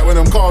ways, just like when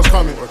them cars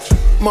coming.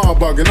 My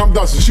bugging, I'm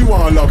dusting, she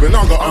want loving,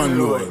 I got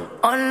unload.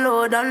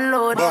 Unload,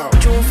 unload.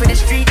 Tune for the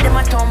street, them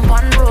a thump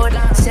on road.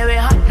 Say we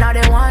hot, now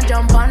they want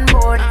jump on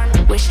board.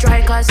 We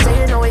strikers, say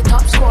you know we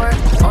top score.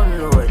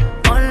 Unload,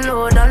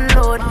 unload,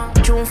 unload.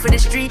 Tune for the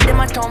street,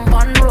 them a thump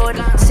on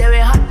road. Say we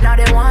hot, now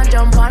they want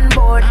jump on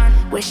board.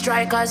 We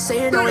strikers,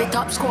 say you know we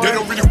top score. They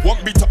don't really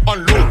want me to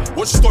unload.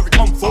 Watch the story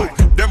unfold.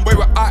 Them way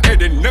we're out here,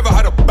 they never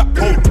had a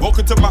backbone.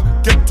 Welcome to my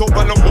ghetto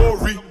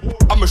Balamori.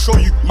 I'ma show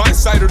you my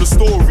side of the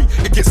story.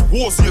 It gets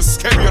warsy and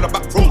scary on the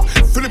back road.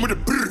 Fill him with the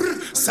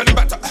brrr, send him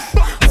back to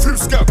Flip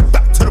scout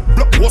back to the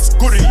block, what's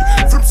goody?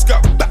 Flip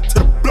scout back to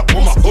the block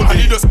with my hoodie. I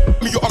need us,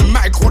 me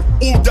automatic with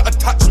all the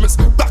attachments.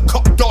 Back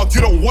up, dog,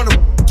 you don't wanna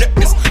get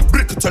this.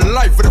 Brick to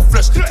life with the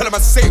flesh. Tell him I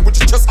say it with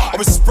your chest, I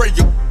will spray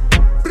you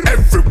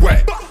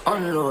everywhere.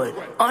 Unload,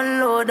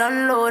 unload,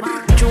 unload.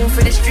 Tune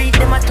for the street,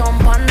 them a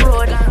thump on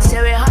road.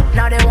 Say we hot,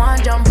 now they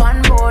want jump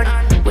on board.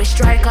 We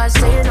strikers,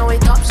 say you know we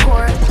top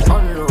score.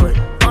 Unload,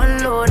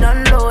 unload,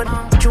 unload.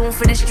 Tune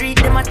for the street,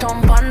 them a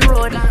thump on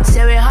road.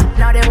 Say we hot,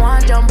 now they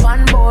want jump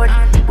on board.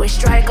 We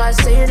strikers,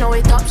 say you know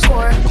we top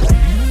score.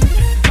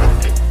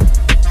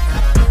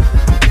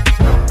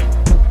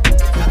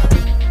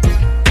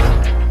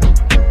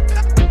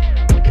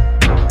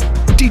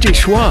 DJ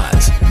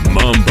Schwaz,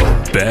 Mambo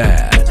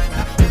Bad.